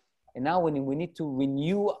עלומנו. And now when we need to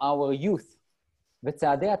renew our youth,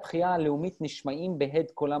 וצעדי התחייה הלאומית נשמעים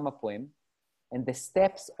בהד קולם הפועם, and the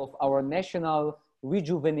steps of our national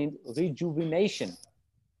rejuvenation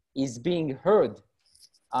is being heard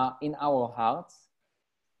in our hearts,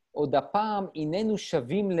 עוד הפעם איננו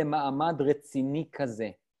שווים למעמד רציני כזה.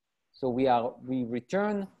 So we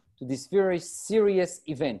return to this very serious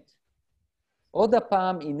event. עוד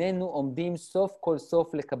הפעם איננו עומדים סוף כל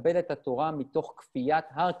סוף לקבל את התורה מתוך כפיית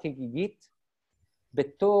הר כגיגית,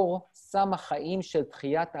 בתור סם החיים של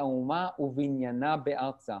תחיית האומה ובניינה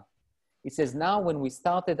בארצה. It says now when we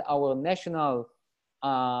started our national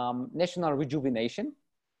rejuvenation,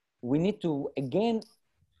 we need to again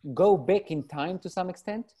go back in time to some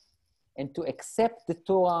extent and to accept the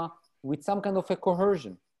Torah with some kind of a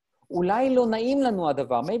coercion. אולי לא נעים לנו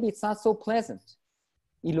הדבר, maybe it's not so pleasant.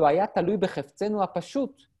 אילו היה תלוי בחפצנו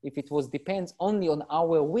הפשוט, if it was depends only on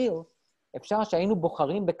our will, אפשר שהיינו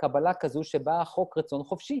בוחרים בקבלה כזו שבה החוק רצון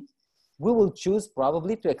חופשי. We will choose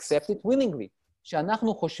probably to accept it willingly,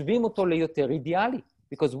 שאנחנו חושבים אותו ליותר אידיאלי,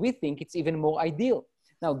 because we think it's even more ideal.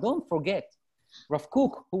 Now, don't forget, Rav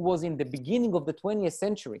Kook, who was in the beginning of the 20th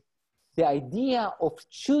century, the idea of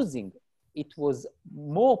choosing, it was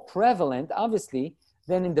more prevalent, obviously,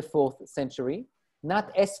 than in the 4th century, not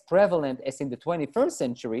as prevalent as in the 21st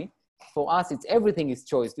century. For us, it's everything is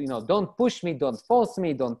choice. You know, don't push me, don't force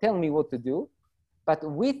me, don't tell me what to do. But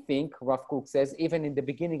we think, Rav Kook says, even in the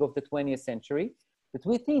beginning of the 20th century, that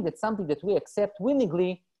we think that something that we accept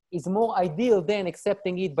willingly is more ideal than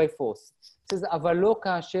accepting it by force. It says, אבל לא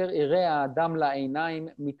כאשר יראה האדם לעיניים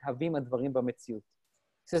מתהווים הדברים במציאות.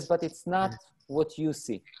 It says, but it's not what you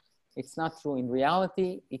see. It's not true. In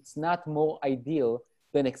reality, it's not more ideal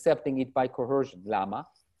than accepting it by coercion. למה?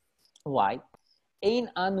 Why? אין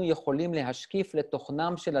אנו יכולים להשקיף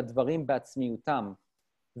לתוכנם של הדברים בעצמיותם,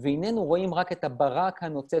 והננו רואים רק את הברק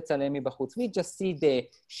הנוצץ עליהם מבחוץ. We just see the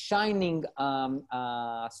shining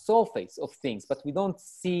surface of things, but we don't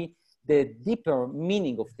see the deeper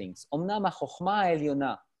meaning of things. אמנם החוכמה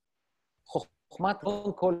העליונה, חוכמת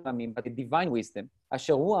כל העמים, but the divine wisdom,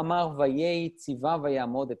 אשר הוא אמר ויהי ציווה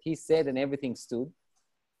ויעמוד, that he said and everything stood,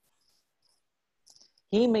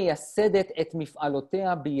 היא מייסדת את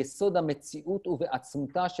מפעלותיה ביסוד המציאות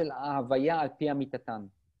ובעצמותה של ההוויה על פי אמיתתן.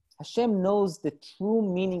 Hashem knows the true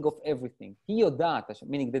meaning of everything. היא יודעת,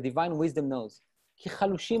 meaning the divine wisdom knows. כי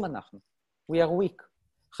חלושים אנחנו. We are weak.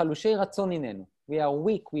 חלושי רצון איננו. We are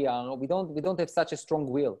weak. We don't have such a strong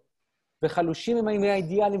will. וחלושים עם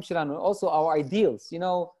האידיאלים שלנו. Also our ideals. You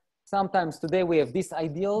know, sometimes today we have this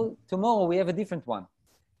ideal, tomorrow we have a different one.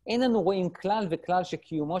 אין לנו רואים כלל וכלל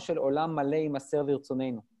שקיומו של עולם מלא יימסר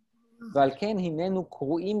לרצוננו. ועל כן הננו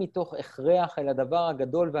קרואים מתוך הכרח אל הדבר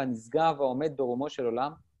הגדול והנשגב העומד ברומו של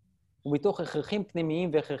עולם, ומתוך הכרחים פנימיים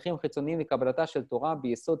והכרחים חיצוניים לקבלתה של תורה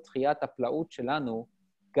ביסוד תחיית הפלאות שלנו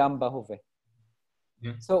גם בהווה.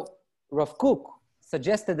 So, Rav Kook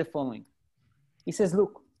suggested the following. He says,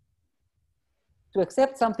 look, to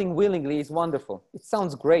accept something willingly is wonderful. It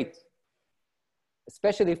sounds great,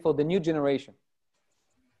 especially for the new generation.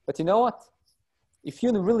 But you know what? If you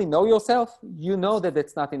really know yourself, you know that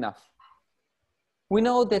it's not enough. We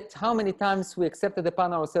know that how many times we accepted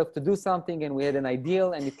upon ourselves to do something and we had an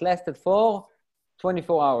ideal and it lasted for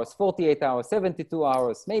 24 hours, 48 hours, 72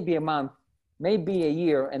 hours, maybe a month, maybe a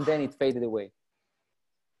year, and then it faded away.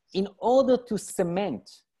 In order to cement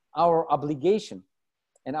our obligation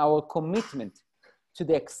and our commitment to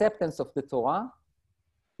the acceptance of the Torah,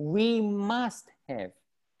 we must have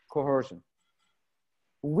coercion.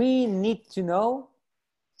 We need to know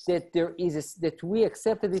that that we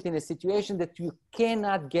accepted it in a situation that you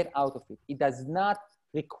cannot get out of it. It does not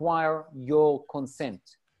require your consent.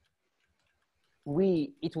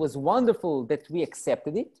 It was wonderful that we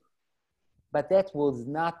accepted it, but that was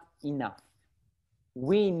not enough.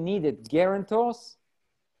 We needed guarantors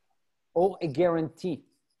or a guarantee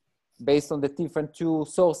based on the different two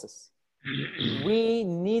sources. We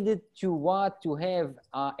needed to have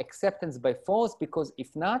acceptance by force, because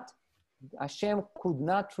if not, Hashem could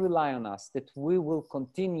not rely on us that we will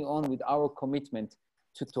continue on with our commitment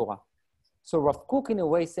to Torah. So Rav Kook in a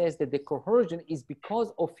way says that the coercion is because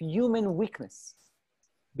of human weakness,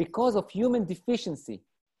 because of human deficiency.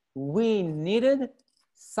 We needed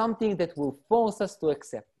something that will force us to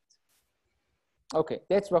accept it. Okay,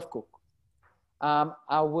 that's Rav Kook.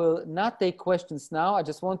 I will not take questions now. I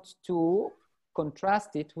just want to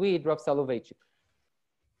contrast it with Rav Soloveitchik.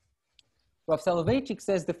 Rav Soloveitchik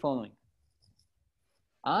says the following.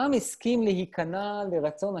 העם הסכים להיכנע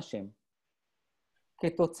לרצון השם,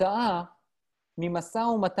 כתוצאה ממשא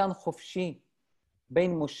ומתן חופשי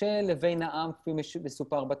בין משה לבין העם כפי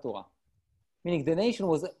מסופר בתורה. Meaning the nation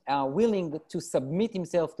was willing to submit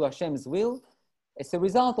himself to Hashem's will as a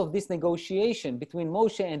result of this negotiation between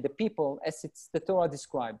Moshe and the people, as it's the Torah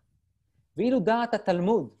described. ואילו דעת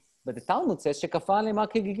התלמוד, but the Talmud says שכפה עליהם הר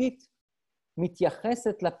כגיגית,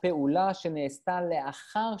 מתייחסת לפעולה שנעשתה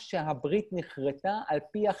לאחר שהברית נחרטה על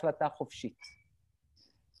פי החלטה חופשית.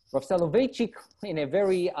 Rav Soloveitchik, in a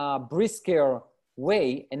very brisker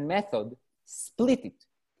way and method, split it.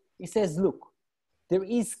 He says, look, there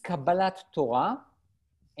is Kabbalat Torah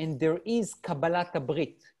and there is Kabbalat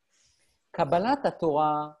Abrit. Kabbalat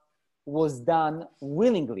Torah was done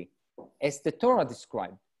willingly, as the Torah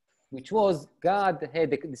described, which was God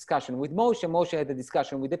had a discussion with Moshe, Moshe had a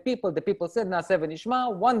discussion with the people said, Na'aseh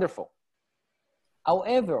v'nishma, wonderful.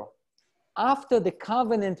 However, after the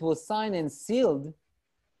covenant was signed and sealed,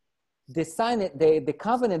 the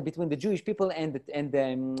covenant between the Jewish people and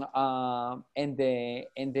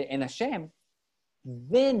Hashem,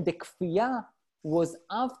 then the kfiyah was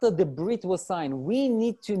after the brit was signed. We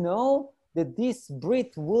need to know that this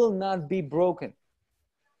brit will not be broken.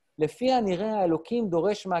 לפי הנראה האלוקים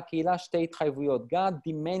דורש מהקהילה שתי התחייבויות. God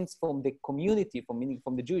demands from the community,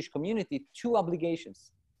 from the Jewish community, two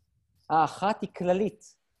obligations. האחת היא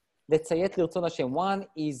כללית, לציית לרצון השם. One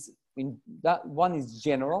is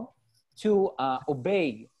general, to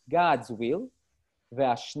obey God's will,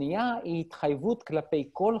 והשנייה היא התחייבות כלפי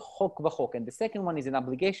כל חוק וחוק. And the second one is an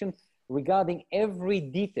obligation regarding every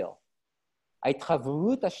detail.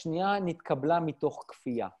 ההתחייבות השנייה נתקבלה מתוך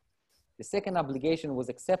כפייה. The second obligation was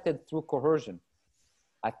accepted through coercion.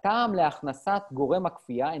 הטעם להכנסת גורם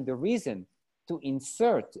הכפייה, and the reason to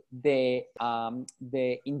insert the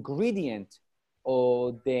ingredient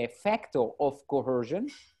or the factor of coercion,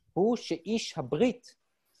 הוא שאיש הברית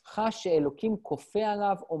חש שאלוקים כופה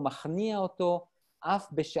עליו או מכניע אותו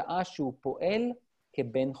אף בשעה שהוא פועל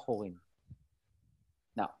כבן חורין.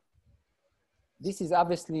 Now, this is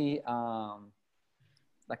obviously,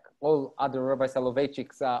 like all other Rabbi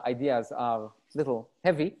Soloveitchik's ideas are a little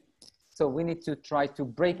heavy, so we need to try to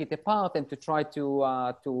break it apart and to try to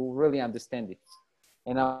really understand it.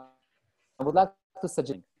 And I would like to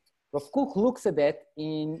suggest, Rav Kook looks at that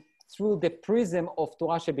through the prism of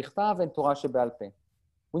Torah shebichtav and Torah shebe'al peh.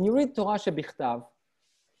 When you read Torah shebichtav,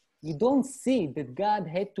 you don't see that God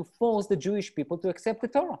had to force the Jewish people to accept the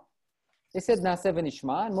Torah. They said, Na'aseh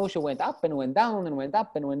v'nishma, and Moshe went up and went down and went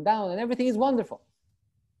up and went down, and everything is wonderful.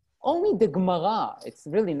 Only the Gemara, it's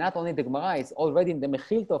really not only the Gemara, it's already in the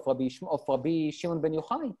Mechilta of Rabbi Shimon ben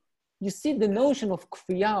Yochai. You see the notion of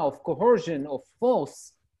kfiyah, of coercion, of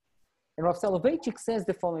force. And Rav Soloveitchik says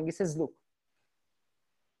the following, he says, look,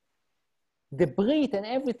 the Brit and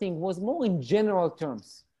everything was more in general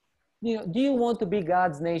terms. You know, do you want to be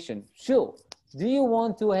God's nation? Sure. Do you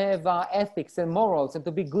want to have ethics and morals and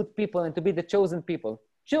to be good people and to be the chosen people?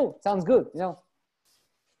 Sure, sounds good, you know.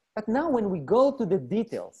 But now when we go to the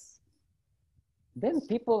details, then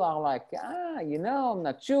people are like, you know, I'm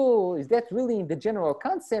not sure. Is that really in the general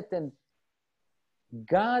concept? And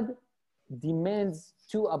God demands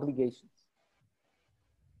two obligations,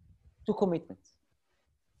 two commitments.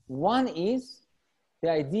 One is the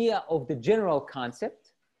idea of the general concept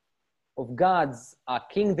of God's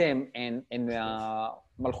kingdom and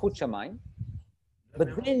Malchut Shamayim. But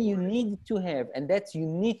then you need to have, and that's you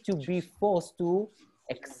need to be forced to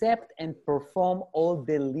accept and perform all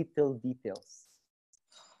the little details.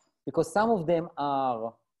 Because some of them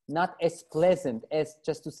are not as pleasant as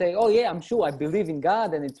just to say, oh yeah, I'm sure I believe in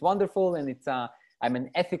God and it's wonderful and it's I'm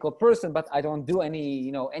an ethical person, but I don't do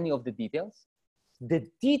any of the details. The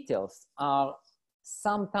details are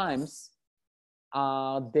sometimes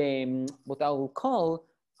what I will call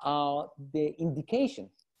the indication.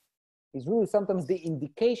 It's really sometimes the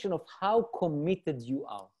indication of how committed you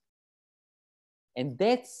are. And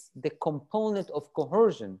that's the component of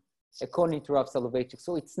coercion, according to Rav Soloveitchik.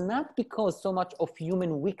 So it's not because so much of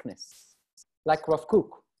human weakness, like Rav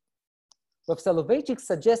Kook. Rav Soloveitchik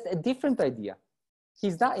suggests a different idea. He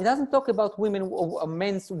doesn't talk about women or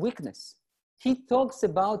men's weakness. He talks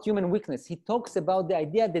about human weakness. He talks about the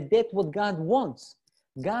idea that that's what God wants.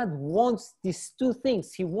 God wants these two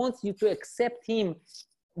things. He wants you to accept him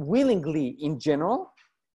willingly in general,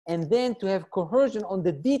 and then to have coercion on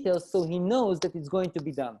the details so he knows that it's going to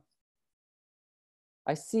be done.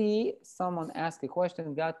 I see someone ask a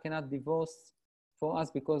question, God cannot divorce for us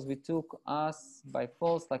because we took us by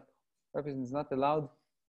force, like a person is not allowed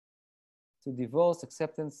to divorce,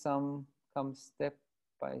 acceptance comes step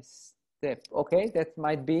by step. Okay, that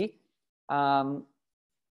might be. So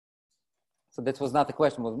that was not a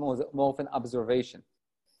question, it was more of an observation.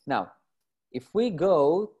 Now, if we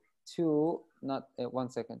go to, not 1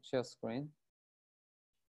 second, share screen.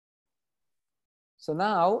 So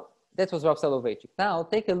now, that was Rav Soloveitchik. Now,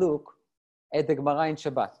 take a look at the Gemara in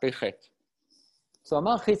Shabbat, Pechet. So,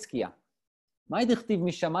 Amar Chizkiah, מה דכתיב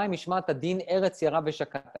משמיים משמעת הדין ארץ ירה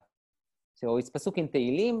ושקטה? So, it's pasuk in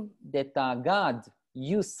Tehillim that God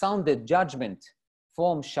sounded judgment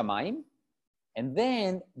from Shamayim, and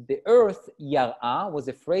then the earth, Yar'a, was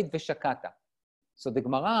afraid v'shakata. So the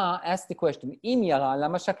Gemara asked the question, Im Yara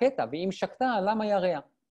lama shaketa, v'im shakta lama yarea.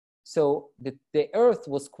 So the earth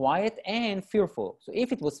was quiet and fearful. So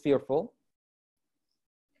if it was fearful,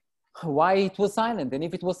 why it was silent? And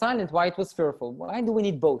if it was silent, why it was fearful? Why do we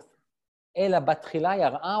need both? Ela batchila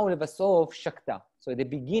yar'a ulevasov shakta. So at the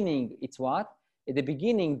beginning, it's what? At the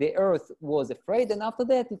beginning, the earth was afraid, and after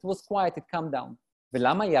that, it was quiet, it calmed down.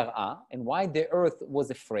 V'lama yar'a, and why the earth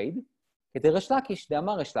was afraid? K'der Resh Lakish,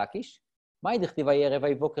 de'amar Resh Lakish, מה דכתיב הערב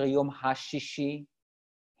ויבוקר יום השישי?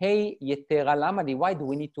 Hey, יתרה, למה לי? Why do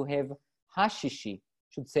we need to have השישי?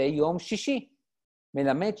 Should say יום שישי.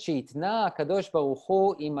 מלמד שהתנה הקדוש ברוך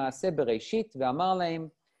הוא עם מעשה בראשית, ואמר להם,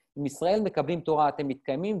 אם ישראל מקבלים תורה אתם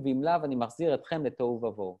מתקיימים, ואם לאו אני מחזיר אתכם לתוהו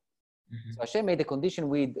ובוהו. So Hashem made a condition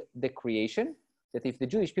with the creation, that if the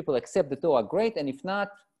Jewish people accept the Torah, great, and if not,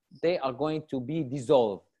 they are going to be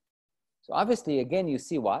dissolved. So obviously, again, you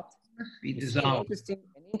see what? Be You see dissolved. an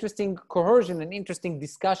interesting coercion, an interesting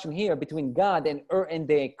discussion here between God and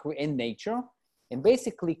nature, and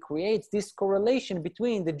basically creates this correlation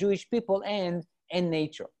between the Jewish people and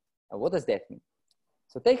nature. Now, what does that mean?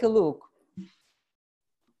 So take a look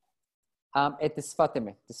at the Sfat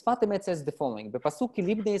Emet. The Sfat Emet says the following: בפסוק כי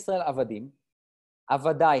לבני ישראל עבדים,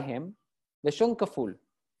 עבדי הם, לשון כפול.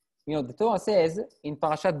 You know, the Torah says in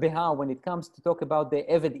Parashat Behar, when it comes to talk about the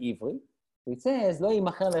Eved Ivri, it says, לא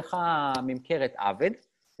ימכר לך ממכרת עבד,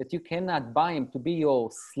 that you cannot buy him to be your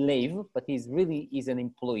slave, but he's an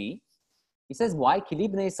employee. He says, why? כי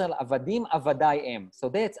לבני ישראל עבדים, עבדי הם. So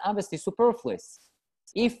that's obviously superfluous.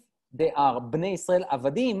 If they are בני ישראל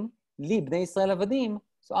עבדים, לי בני ישראל עבדים,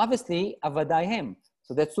 so obviously עבדי הם.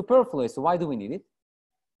 So that's superfluous. So why do we need it?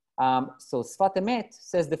 So Sfat Emet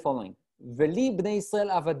says the following: ולי בני ישראל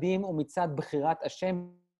עבדים ומצד בחירת השם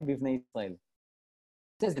בבני ישראל.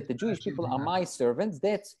 It says that the Jewish people are my servants.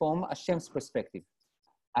 That's from Hashem's perspective.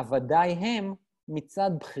 עבדי הם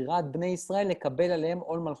מצד בחירת בני ישראל לקבל עליהם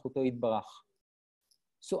עול מלכותו יתברך.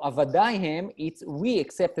 So עבדי הם, it's we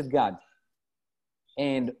accepted God.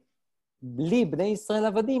 And לי בני ישראל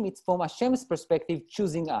עבדים, it's from Hashem's perspective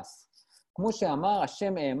choosing us. כמו שאמר,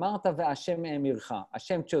 השם האמרת והשם האמירך.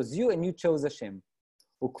 Hashem chose you and you chose Hashem.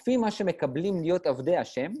 וכפי מה שמקבלים להיות עבדי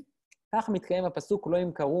השם, כך מתקיים הפסוק לא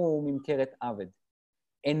ימכרו ממכרת עבד.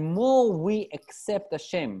 And more we accept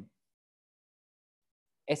Hashem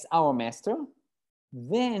as our master,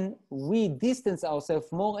 then we distance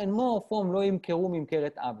ourselves more and more from לא ימכרו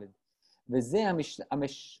ממכרת עבד. וזה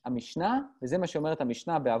המשנה, וזה מה שאומרת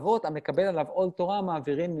המשנה באבות, המקבל עליו עול תורה,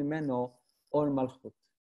 מעבירים ממנו עול מלכות.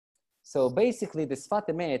 So basically, the Sfat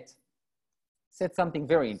Emet said something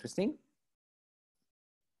very interesting.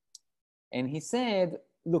 And he said,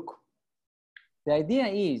 look, the idea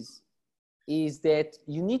is that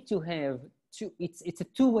you need to have two, it's a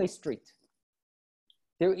two-way street.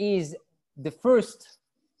 There is the first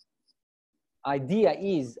idea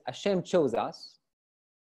is Hashem chose us.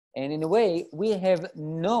 And in a way, we have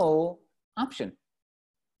no option.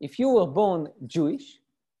 If you were born Jewish,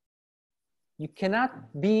 you cannot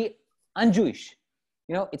be un-Jewish.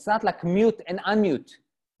 You know, it's not like mute and unmute,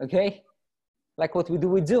 okay? Like what we do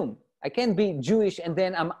with Zoom. I can't be Jewish and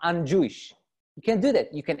then I'm un-Jewish. You can't do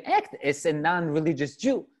that. You can act as a non-religious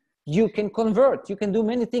Jew. You can convert. You can do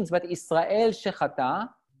many things, but Israel shechata,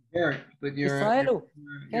 Israelu,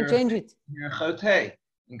 can't change it. You're a chotei.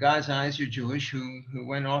 In God's eyes, you're Jewish who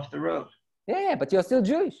went off the road. Yeah, but you're still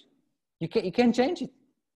Jewish. You can't change it.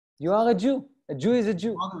 You are a Jew. A Jew is a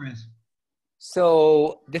Jew.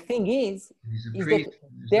 So the thing is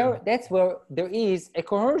that that's where there is a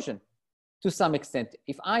coercion to some extent.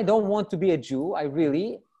 If I don't want to be a Jew, I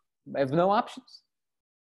really have no options.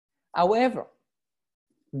 However,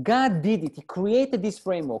 God did it. He created this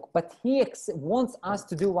framework, but he wants us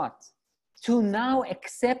to do what? To now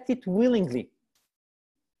accept it willingly.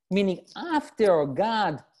 Meaning after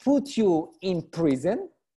God put you in prison,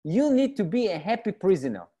 you need to be a happy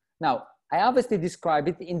prisoner. Now, I obviously describe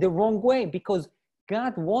it in the wrong way because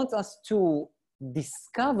God wants us to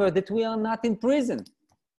discover that we are not in prison.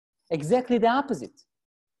 Exactly the opposite.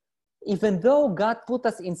 Even though God put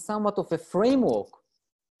us in somewhat of a framework,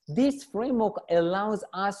 this framework allows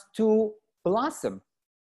us to blossom,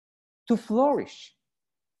 to flourish,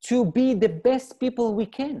 to be the best people we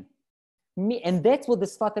can. And that's what the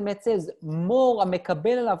Sfat Emet says, more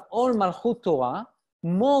המקבל עליו עול מלכות תורה,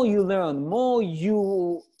 more you learn, more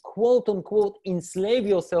you quote unquote enslave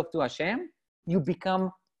yourself to Hashem, you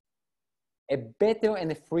become a better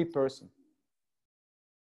and a free person.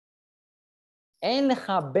 אין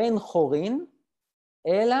לך בן חורין,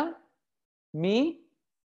 אלא מי?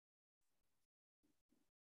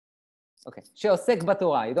 Okay, שעוסק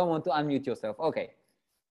בתורה. You don't want to unmute yourself. Okay.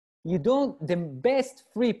 The best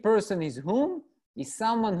free person is whom? Is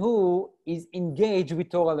someone who is engaged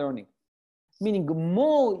with Torah learning. Meaning,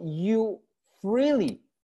 more you freely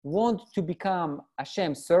want to become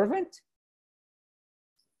Hashem's servant,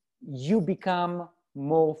 you become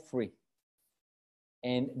more free.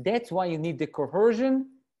 And that's why you need the coercion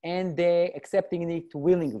and the accepting it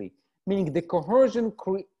willingly. Meaning the coercion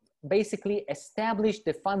basically established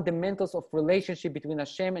the fundamentals of relationship between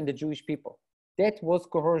Hashem and the Jewish people. That was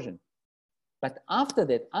coercion. But after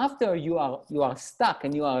that, after you are stuck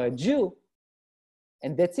and you are a Jew,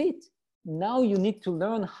 and that's it. Now you need to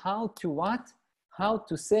learn how to what? How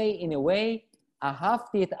to say in a way,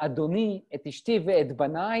 אהבתי את אדוני, את אשתי ואת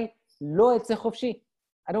בניי, לא אצא חופשי.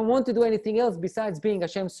 I don't want to do anything else besides being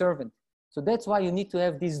Hashem's servant. So that's why you need to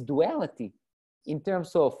have this duality in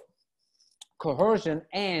terms of coercion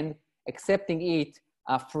and accepting it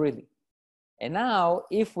freely. And now,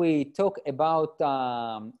 if we talk about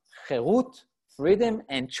cherut, freedom,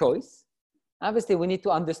 and choice, obviously we need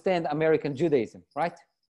to understand American Judaism, right?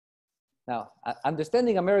 Now,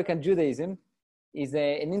 understanding American Judaism is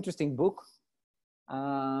an interesting book.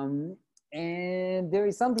 And there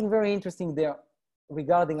is something very interesting there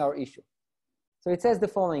regarding our issue. So it says the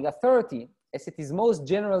following: authority, as it is most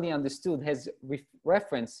generally understood, has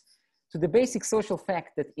reference to the basic social fact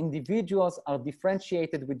that individuals are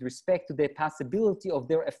differentiated with respect to the possibility of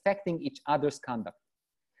their affecting each other's conduct.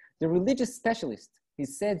 The religious specialist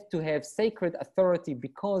is said to have sacred authority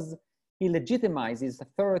because he legitimizes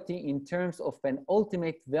authority in terms of an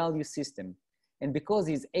ultimate value system, and because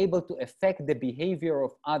he is able to affect the behavior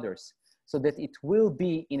of others so that it will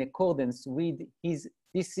be in accordance with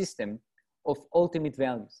this system of ultimate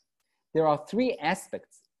values. There are three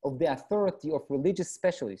aspects of the authority of religious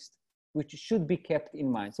specialists which should be kept in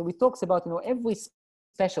mind. So we talks about, every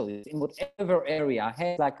specialist in whatever area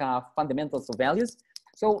has like fundamentals of values.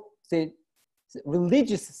 So the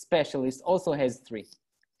religious specialist also has three.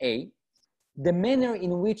 A, the manner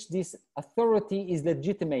in which this authority is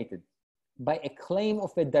legitimated by a claim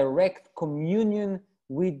of a direct communion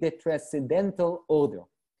with the transcendental order.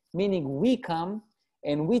 Meaning we come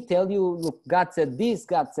and we tell you, look, God said this,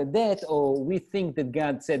 God said that, or we think that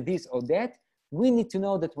God said this or that. We need to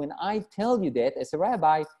know that when I tell you that as a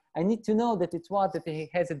rabbi, I need to know that it's what, that he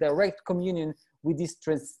has a direct communion with this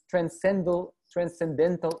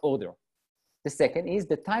transcendental order. The second is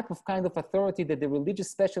the type of kind of authority that the religious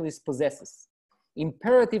specialist possesses.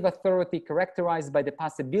 Imperative authority characterized by the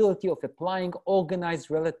possibility of applying organized,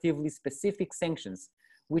 relatively specific sanctions,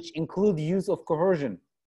 which include use of coercion,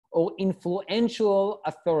 or influential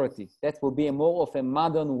authority. That will be more of a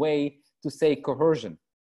modern way to say coercion,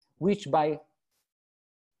 which by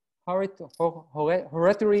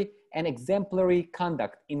hereditary and exemplary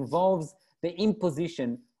conduct involves the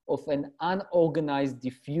imposition of an unorganized,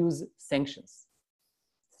 diffuse sanctions.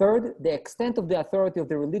 Third, the extent of the authority of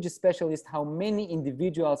the religious specialist, how many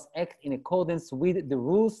individuals act in accordance with the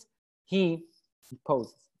rules he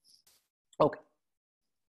imposes. Okay.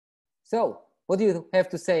 So, what do you have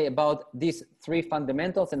to say about these three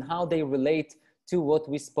fundamentals and how they relate to what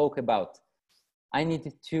we spoke about? I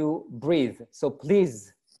need to breathe, so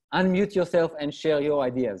please unmute yourself and share your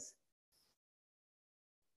ideas.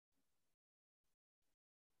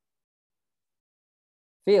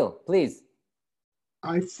 Phil, please.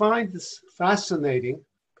 I find this fascinating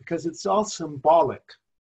because it's all symbolic.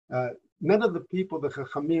 None of the people, the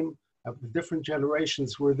Chachamim of the different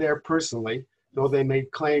generations, were there personally, though they may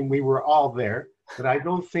claim we were all there, but I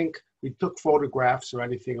don't think we took photographs or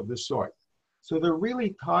anything of the sort. So they're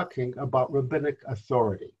really talking about rabbinic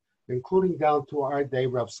authority, including down to our day,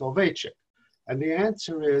 Rav Soloveitchik. And the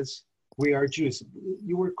answer is, we are Jews.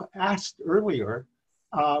 You were asked earlier,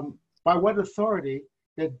 by what authority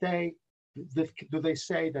do they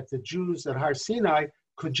say that the Jews at Har Sinai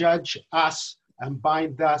could judge us and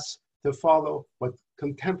bind us to follow what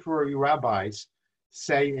contemporary rabbis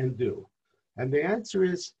say and do? And the answer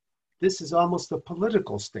is, this is almost a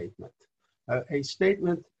political statement, a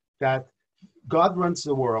statement that God runs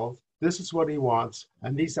the world, this is what he wants,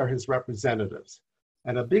 and these are his representatives.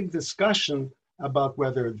 And a big discussion about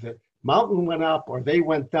whether the mountain went up or they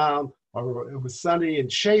went down, or it was sunny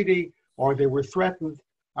and shady, or they were threatened,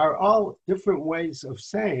 are all different ways of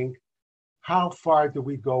saying, how far do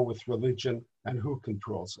we go with religion and who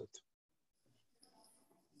controls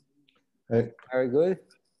it? Very good.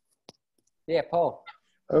 Yeah, Paul.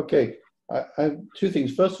 Okay, I two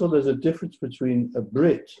things. First of all, there's a difference between a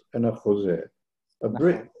Brit and a Choser. A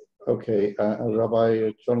Brit, okay,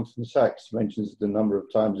 Rabbi Jonathan Sachs mentions it a number of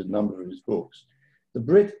times in a number of his books. The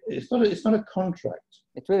Brit, it's not a contract.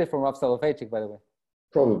 It's really from Rav Soloveitchik, by the way.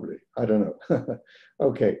 Probably, I don't know.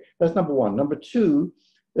 Okay, that's number one. Number two,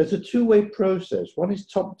 there's a two-way process. One is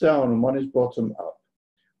top down and one is bottom up.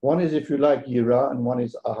 One is, if you like, Yira, and one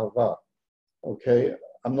is Ahava. Okay,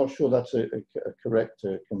 I'm not sure that's a correct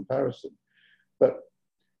comparison. But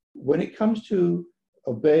when it comes to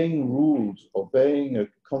obeying rules, obeying a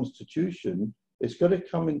constitution, it's got to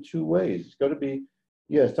come in two ways. It's got to be,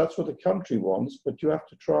 yes, that's what the country wants, but you have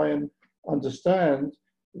to try and understand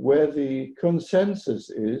where the consensus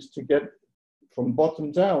is to get from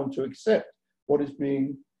bottom down to accept what is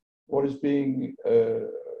being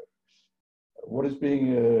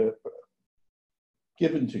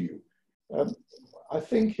given to you. I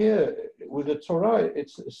think here with the Torah,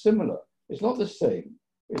 it's similar. It's not the same.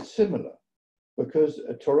 It's similar because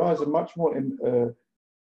Torah is a much more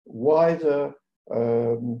wider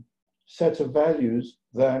set of values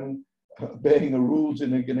than obeying the rules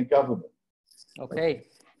in a government. Okay,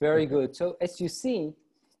 very good. So as you see,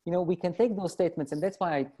 we can take those statements, and that's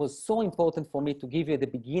why it was so important for me to give you at the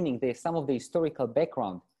beginning some of the historical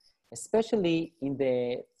background, especially in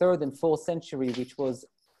the 3rd and 4th century, which was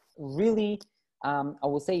really, I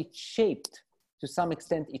would say, it shaped, to some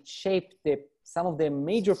extent, it shaped some of the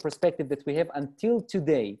major perspective that we have until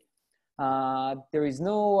today. There is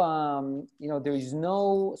no, there is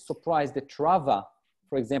no surprise that Rava,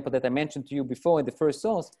 for example, that I mentioned to you before in the first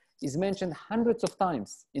source, is mentioned hundreds of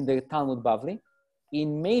times in the Talmud Bavli,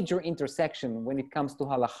 in major intersection when it comes to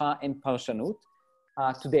halacha and parshanut,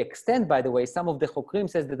 to the extent, by the way, some of the chokrim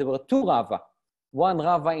says that there were 2 Rava, one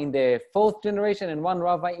Rava in the 4th generation and one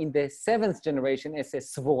Rava in the 7th generation as a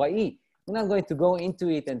Svorai. We're not going to go into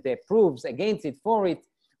it and the proofs against it, for it,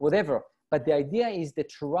 whatever. But the idea is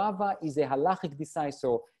that Rava is a halachic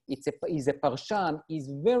decisor, he's a parshan, he's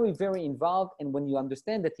very, very involved. And when you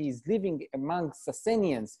understand that he's living among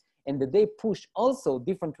Sassanians and that they push also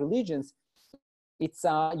different religions,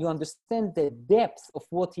 you understand the depth of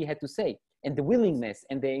what he had to say and the willingness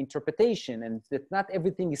and the interpretation, and that not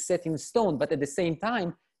everything is set in stone, but at the same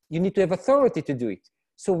time, you need to have authority to do it.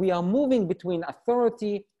 So we are moving between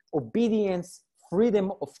authority, obedience,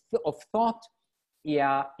 freedom of thought,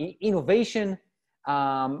 innovation,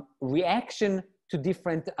 reaction to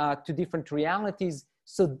different realities.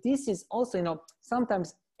 So this is also,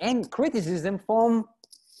 sometimes, and criticism from,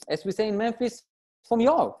 as we say in Memphis, from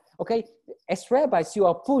y'all. Okay, as rabbis, you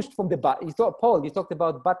are pushed from the bottom. Paul, you talked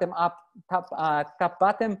about bottom up, top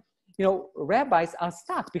bottom. Rabbis are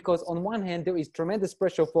stuck because on one hand, there is tremendous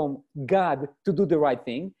pressure from God to do the right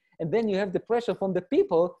thing. And then you have the pressure from the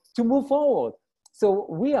people to move forward. So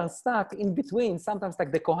we are stuck in between, sometimes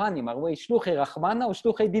like the Kohanim, are we shluchei Rachmana or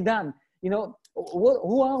shluchei Didan?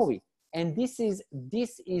 Who are we? And this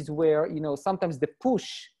is where, sometimes the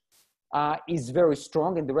push is very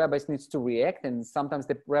strong and the rabbis needs to react, and sometimes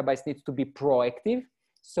the rabbis need to be proactive.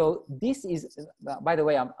 So this is, by the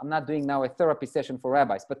way, I'm not doing now a therapy session for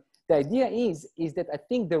rabbis, but the idea is that I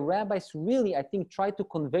think the rabbis really, try to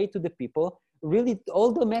convey to the people really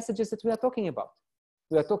all the messages that we are talking about.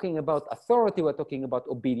 We are talking about authority, we're talking about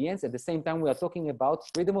obedience. At the same time, we are talking about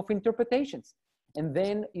freedom of interpretations. And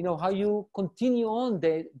then, how you continue on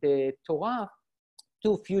the Torah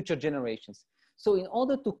to future generations. So in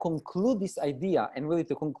order to conclude this idea, and really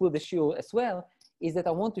to conclude the shiur as well, is that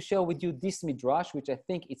I want to share with you this midrash, which I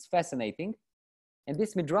think is fascinating. And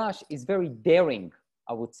this midrash is very daring,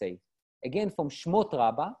 I would say. Again, from Shmot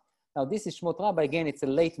Rabbah. Now this is Shmot Rabbah, again, it's a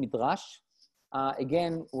late midrash.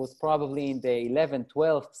 Again, was probably in the 11th,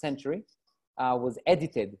 12th century, was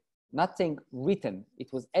edited, not saying written, it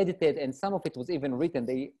was edited, and some of it was even written.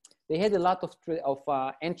 They had a lot of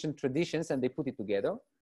ancient traditions and they put it together.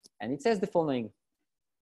 And it says the following,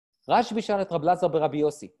 Rashbi שאל את רב לזר ברבי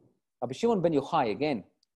יוסי, רבי שמעון בן יוחאי, again,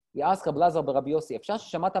 he asked רב לזר ברבי יוסי, אפשר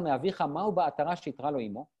ששמעת מאביך מהו בעטרה שיתרה לו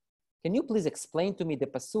עמו? Can you please explain to me the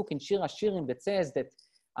pasuk in Shir Hashirim that says that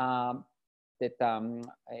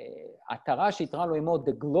עטרה שיתרה לו עמו,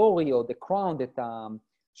 the glory or the crown that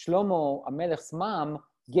Shlomo HaMelech's mom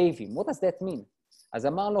gave him? What does that mean? אז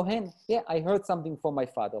אמר לו הן, yeah, I heard something from my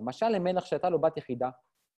father. משל למלך שהייתה לו בת יחידה.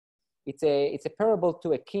 It's a parable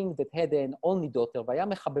to a king that had an only daughter, והיה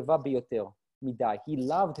מחבבה ביותר מדי. He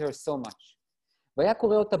loved her so much. והיה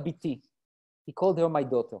קורא אותה ביתי. He called her my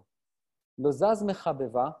daughter. לא זז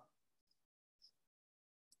מחבבה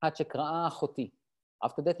עד שקראה אחותי.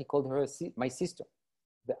 After that, he called her my sister.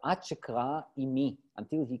 ועד שקראה אמי,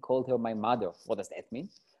 until he called her my mother. What does that mean?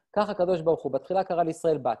 כך הקדוש ברוך הוא, בתחילה קרא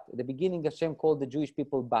לישראל בת. At the beginning, Hashem called the Jewish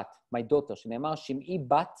people בת, my daughter, שנאמר, שמעי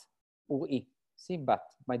בת וראי. See,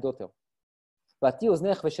 בת, my daughter. ואתי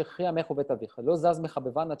אוזנך ושכחי עמך ובית אביך. לא זז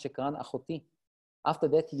מחבבן עד שקרן אחותי. After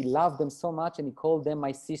that, he loved them so much and he called them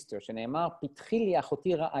my sister. שנאמר, פתחי לי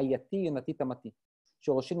אחותי רעייתי יונתי תמתי.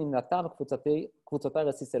 שורשי נמנתה וקבוצותי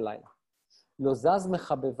רסיס אלילה. לא זז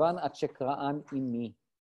מחבבן עד שקראן אמי.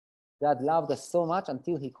 God loved us so much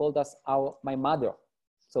until he called us my mother,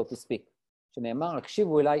 so to speak. שנאמר,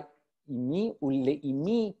 הקשיבו אליי אמי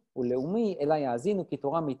ולאמי ולאומי אליי האזינו, כי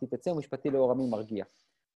תורה מאיתי תצא ומשפטי לאור עמי מרגיע.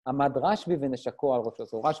 עמד רשב"י ונשקו על ראשו.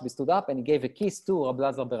 So Rashbi stood up and he gave a kiss to Rab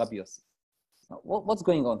Lazar Rabbi Yossi. What's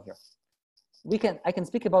going on here? I can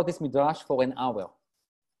speak about this midrash for an hour,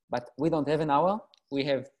 but we don't have an hour. We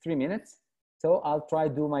have 3 minutes, so I'll try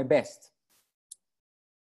to do my best.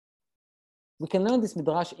 We can learn this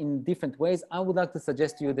midrash in different ways. I would like to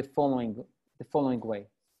suggest to you the following way.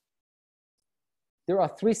 There are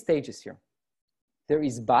 3 stages here. There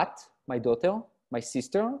is Bat, my daughter, my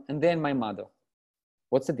sister, and then my mother.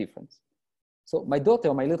 What's the difference? So my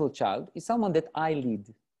daughter, my little child, is someone that I lead.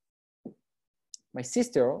 My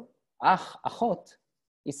sister, achot,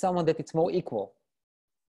 is someone that it's more equal.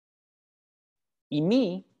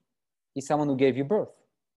 Imi is someone who gave you birth.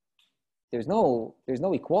 There's no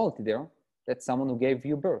equality there. That's someone who gave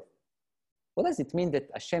you birth. What does it mean that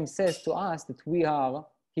Hashem says to us that we are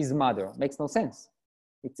his mother? Makes no sense.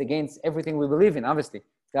 It's against everything we believe in, obviously.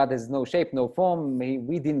 God has no shape, no form.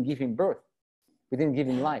 We didn't give him birth. We didn't give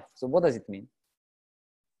him life. So what does it mean?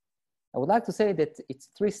 I would like to say that it's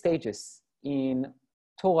 3 stages in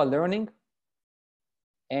Torah learning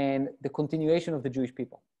and the continuation of the Jewish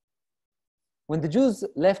people. When the Jews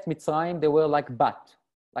left Mitzrayim, they were like bat,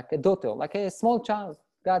 like a daughter, like a small child.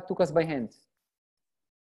 God took us by hand.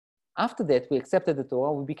 After that, we accepted the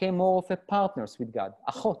Torah. We became more of a partners with God.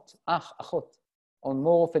 Achot, achot, on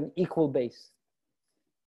more of an equal base.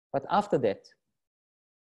 But after that,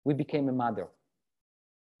 we became a mother.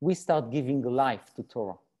 We start giving life to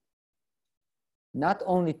Torah. Not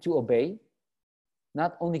only to obey,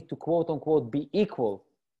 not only to quote unquote be equal,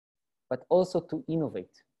 but also to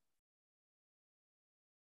innovate.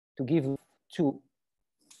 To give to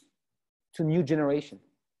new generation.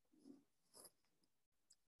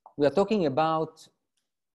 We are talking about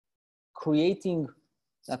creating,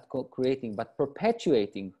 not creating, but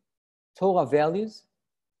perpetuating Torah values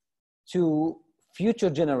to future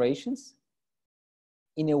generations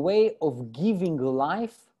in a way of giving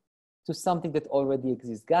life to something that already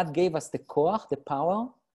exists. God gave us the koach, the power,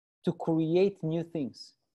 to create new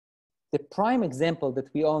things. The prime example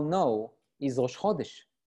that we all know is Rosh Chodesh,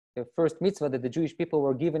 the first mitzvah that the Jewish people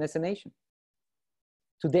were given as a nation.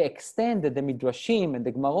 To the extent that the Midrashim and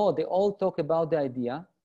the Gemara, they all talk about the idea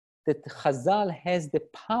that Chazal has the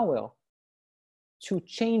power to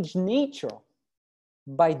change nature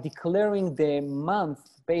by declaring the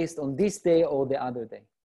month based on this day or the other day.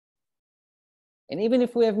 And even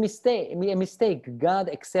if we have a mistake, God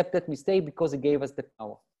accepted mistake because he gave us the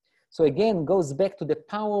power. So again, goes back to the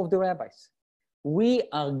power of the rabbis. We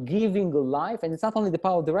are giving life, and it's not only the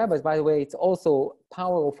power of the rabbis, by the way, it's also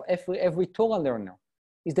power of every Torah learner,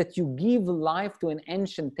 is that you give life to an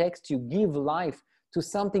ancient text, you give life to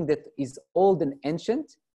something that is old and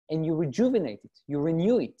ancient, and you rejuvenate it, you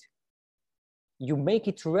renew it. You make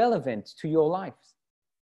it relevant to your lives.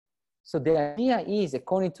 So the idea is,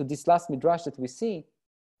 according to this last midrash that we see,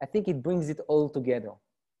 I think it brings it all together.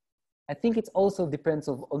 I think it also depends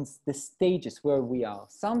on the stages where we are.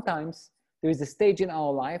 Sometimes there is a stage in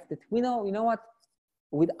our life that we know, you know what,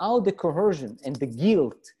 without the coercion and the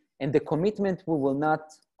guilt and the commitment, we will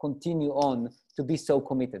not continue on to be so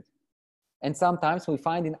committed. And sometimes we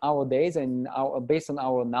find in our days and based on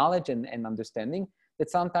our knowledge and understanding that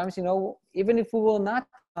sometimes, you know, even if we were not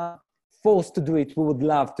forced to do it, we would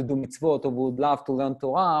love to do mitzvot, or we would love to learn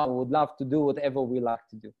Torah, or we would love to do whatever we like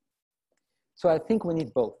to do. So I think we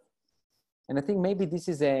need both. And I think maybe this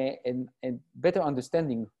is a better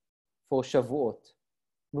understanding for Shavuot.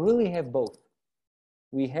 We really have both.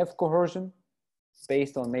 We have coercion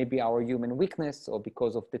based on maybe our human weakness, or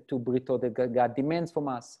because of the 2 britot that God demands from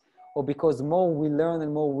us, or because more we learn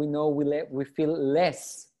and more we know, we feel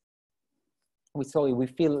less. We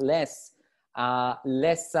feel less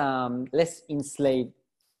enslaved.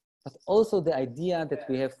 But also the idea that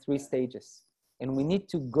we have 3 stages, and we need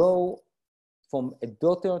to go from a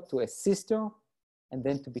daughter to a sister, and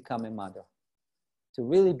then to become a mother, to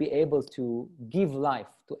really be able to give life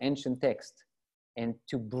to ancient text and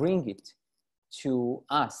to bring it to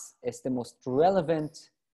us as the most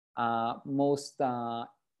relevant, most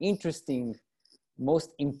interesting,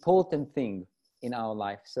 most important thing in our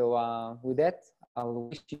life. So with that, I'll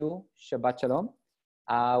wish you Shabbat Shalom.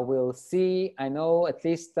 We'll see, I know at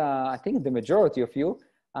least, I think the majority of you,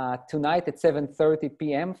 tonight at 7:30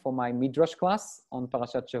 p.m. for my Midrash class on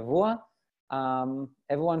Parashat Shavua.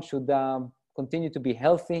 Everyone should continue to be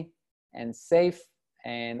healthy and safe,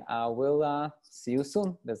 and I will see you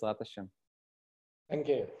soon, Bezrat Hashem. Thank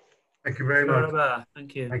you. Thank you very much.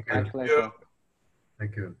 Thank you. Thank you. My pleasure.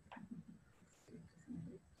 Thank you.